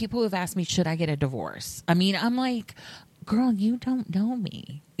 the people who have asked me, should I get a divorce? I mean, I'm like, girl, you don't know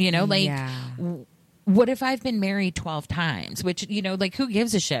me, you know, like, what if I've been married 12 times, which, you know, like who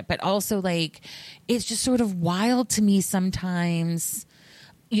gives a shit? But also like, it's just sort of wild to me sometimes,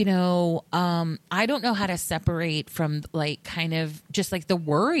 you know, I don't know how to separate from like kind of just like the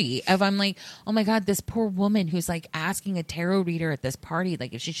worry of, I'm like, oh my God, this poor woman who's like asking a tarot reader at this party,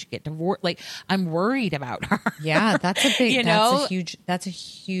 like if she should get divorced, like I'm worried about her. Yeah. That's a big, that's a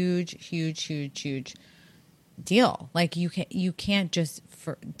huge deal. Like you can't just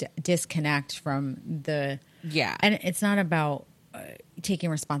disconnect from the and it's not about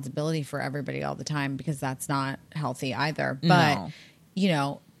taking responsibility for everybody all the time, because that's not healthy either, but you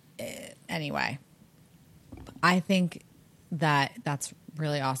know, anyway, I think that that's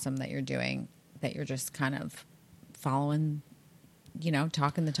really awesome that you're doing that. You're just kind of following, you know,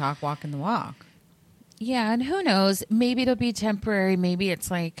 talking the talk, walking the walk. Yeah, and who knows? Maybe it'll be temporary. Maybe it's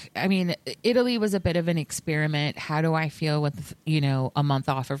like, I mean, Italy was a bit of an experiment. How do I feel with, you know, a month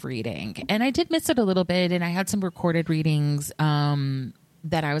off of reading? And I did miss it a little bit, and I had some recorded readings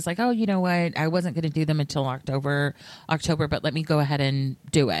that I was like, oh, you know what? I wasn't going to do them until October, but let me go ahead and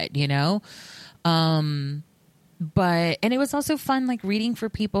do it, you know? But, and it was also fun, like reading for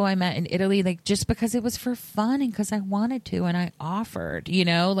people I met in Italy, like just because it was for fun and because I wanted to and I offered, you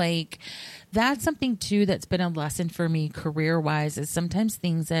know, like that's something too that's been a lesson for me career wise, is sometimes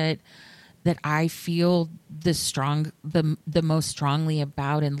things that I feel the most strongly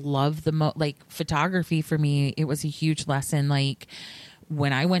about and love the most, like photography for me, it was a huge lesson. Like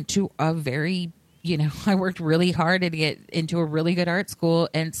when I went to a very, you know, I worked really hard to get into a really good art school,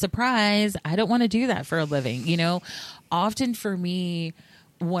 and surprise, I don't want to do that for a living. You know, often for me,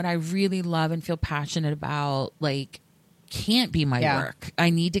 what I really love and feel passionate about, like, can't be my work. I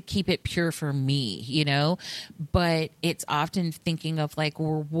need to keep it pure for me, you know, but it's often thinking of like,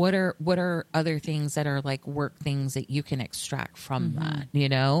 well, what are other things that are like work things that you can extract from that, you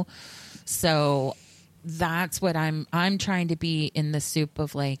know? So that's what I'm trying to be in the soup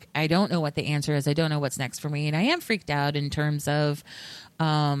of like, I don't know what the answer is. I don't know what's next for me. And I am freaked out in terms of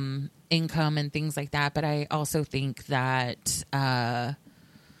income and things like that. But I also think that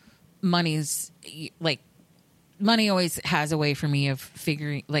money always has a way for me of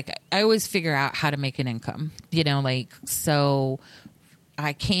figuring, like I always figure out how to make an income, you know, like, so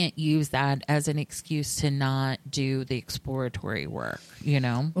I can't use that as an excuse to not do the exploratory work, you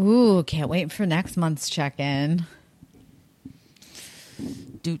know? Ooh, can't wait for next month's check-in.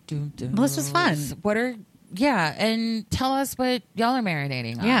 Well, this was fun. And tell us what y'all are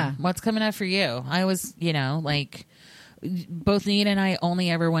marinating on. Yeah. What's coming up for you? I was, you know, like both Nina and I only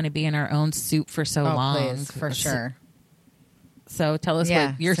ever want to be in our own soup for so long. Please, for sure. So tell us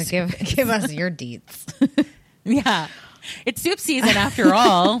what your give us your deets. Yeah. It's soup season after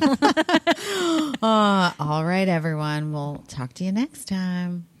all. All right, everyone. We'll talk to you next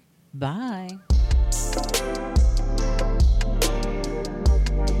time. Bye.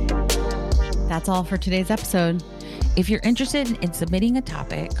 That's all for today's episode. If you're interested in submitting a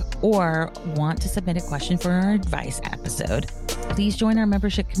topic or want to submit a question for our advice episode, please join our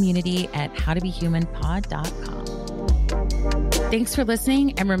membership community at howtobehumanpod.com. Thanks for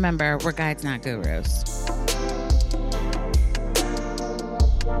listening, and remember, we're guides, not gurus.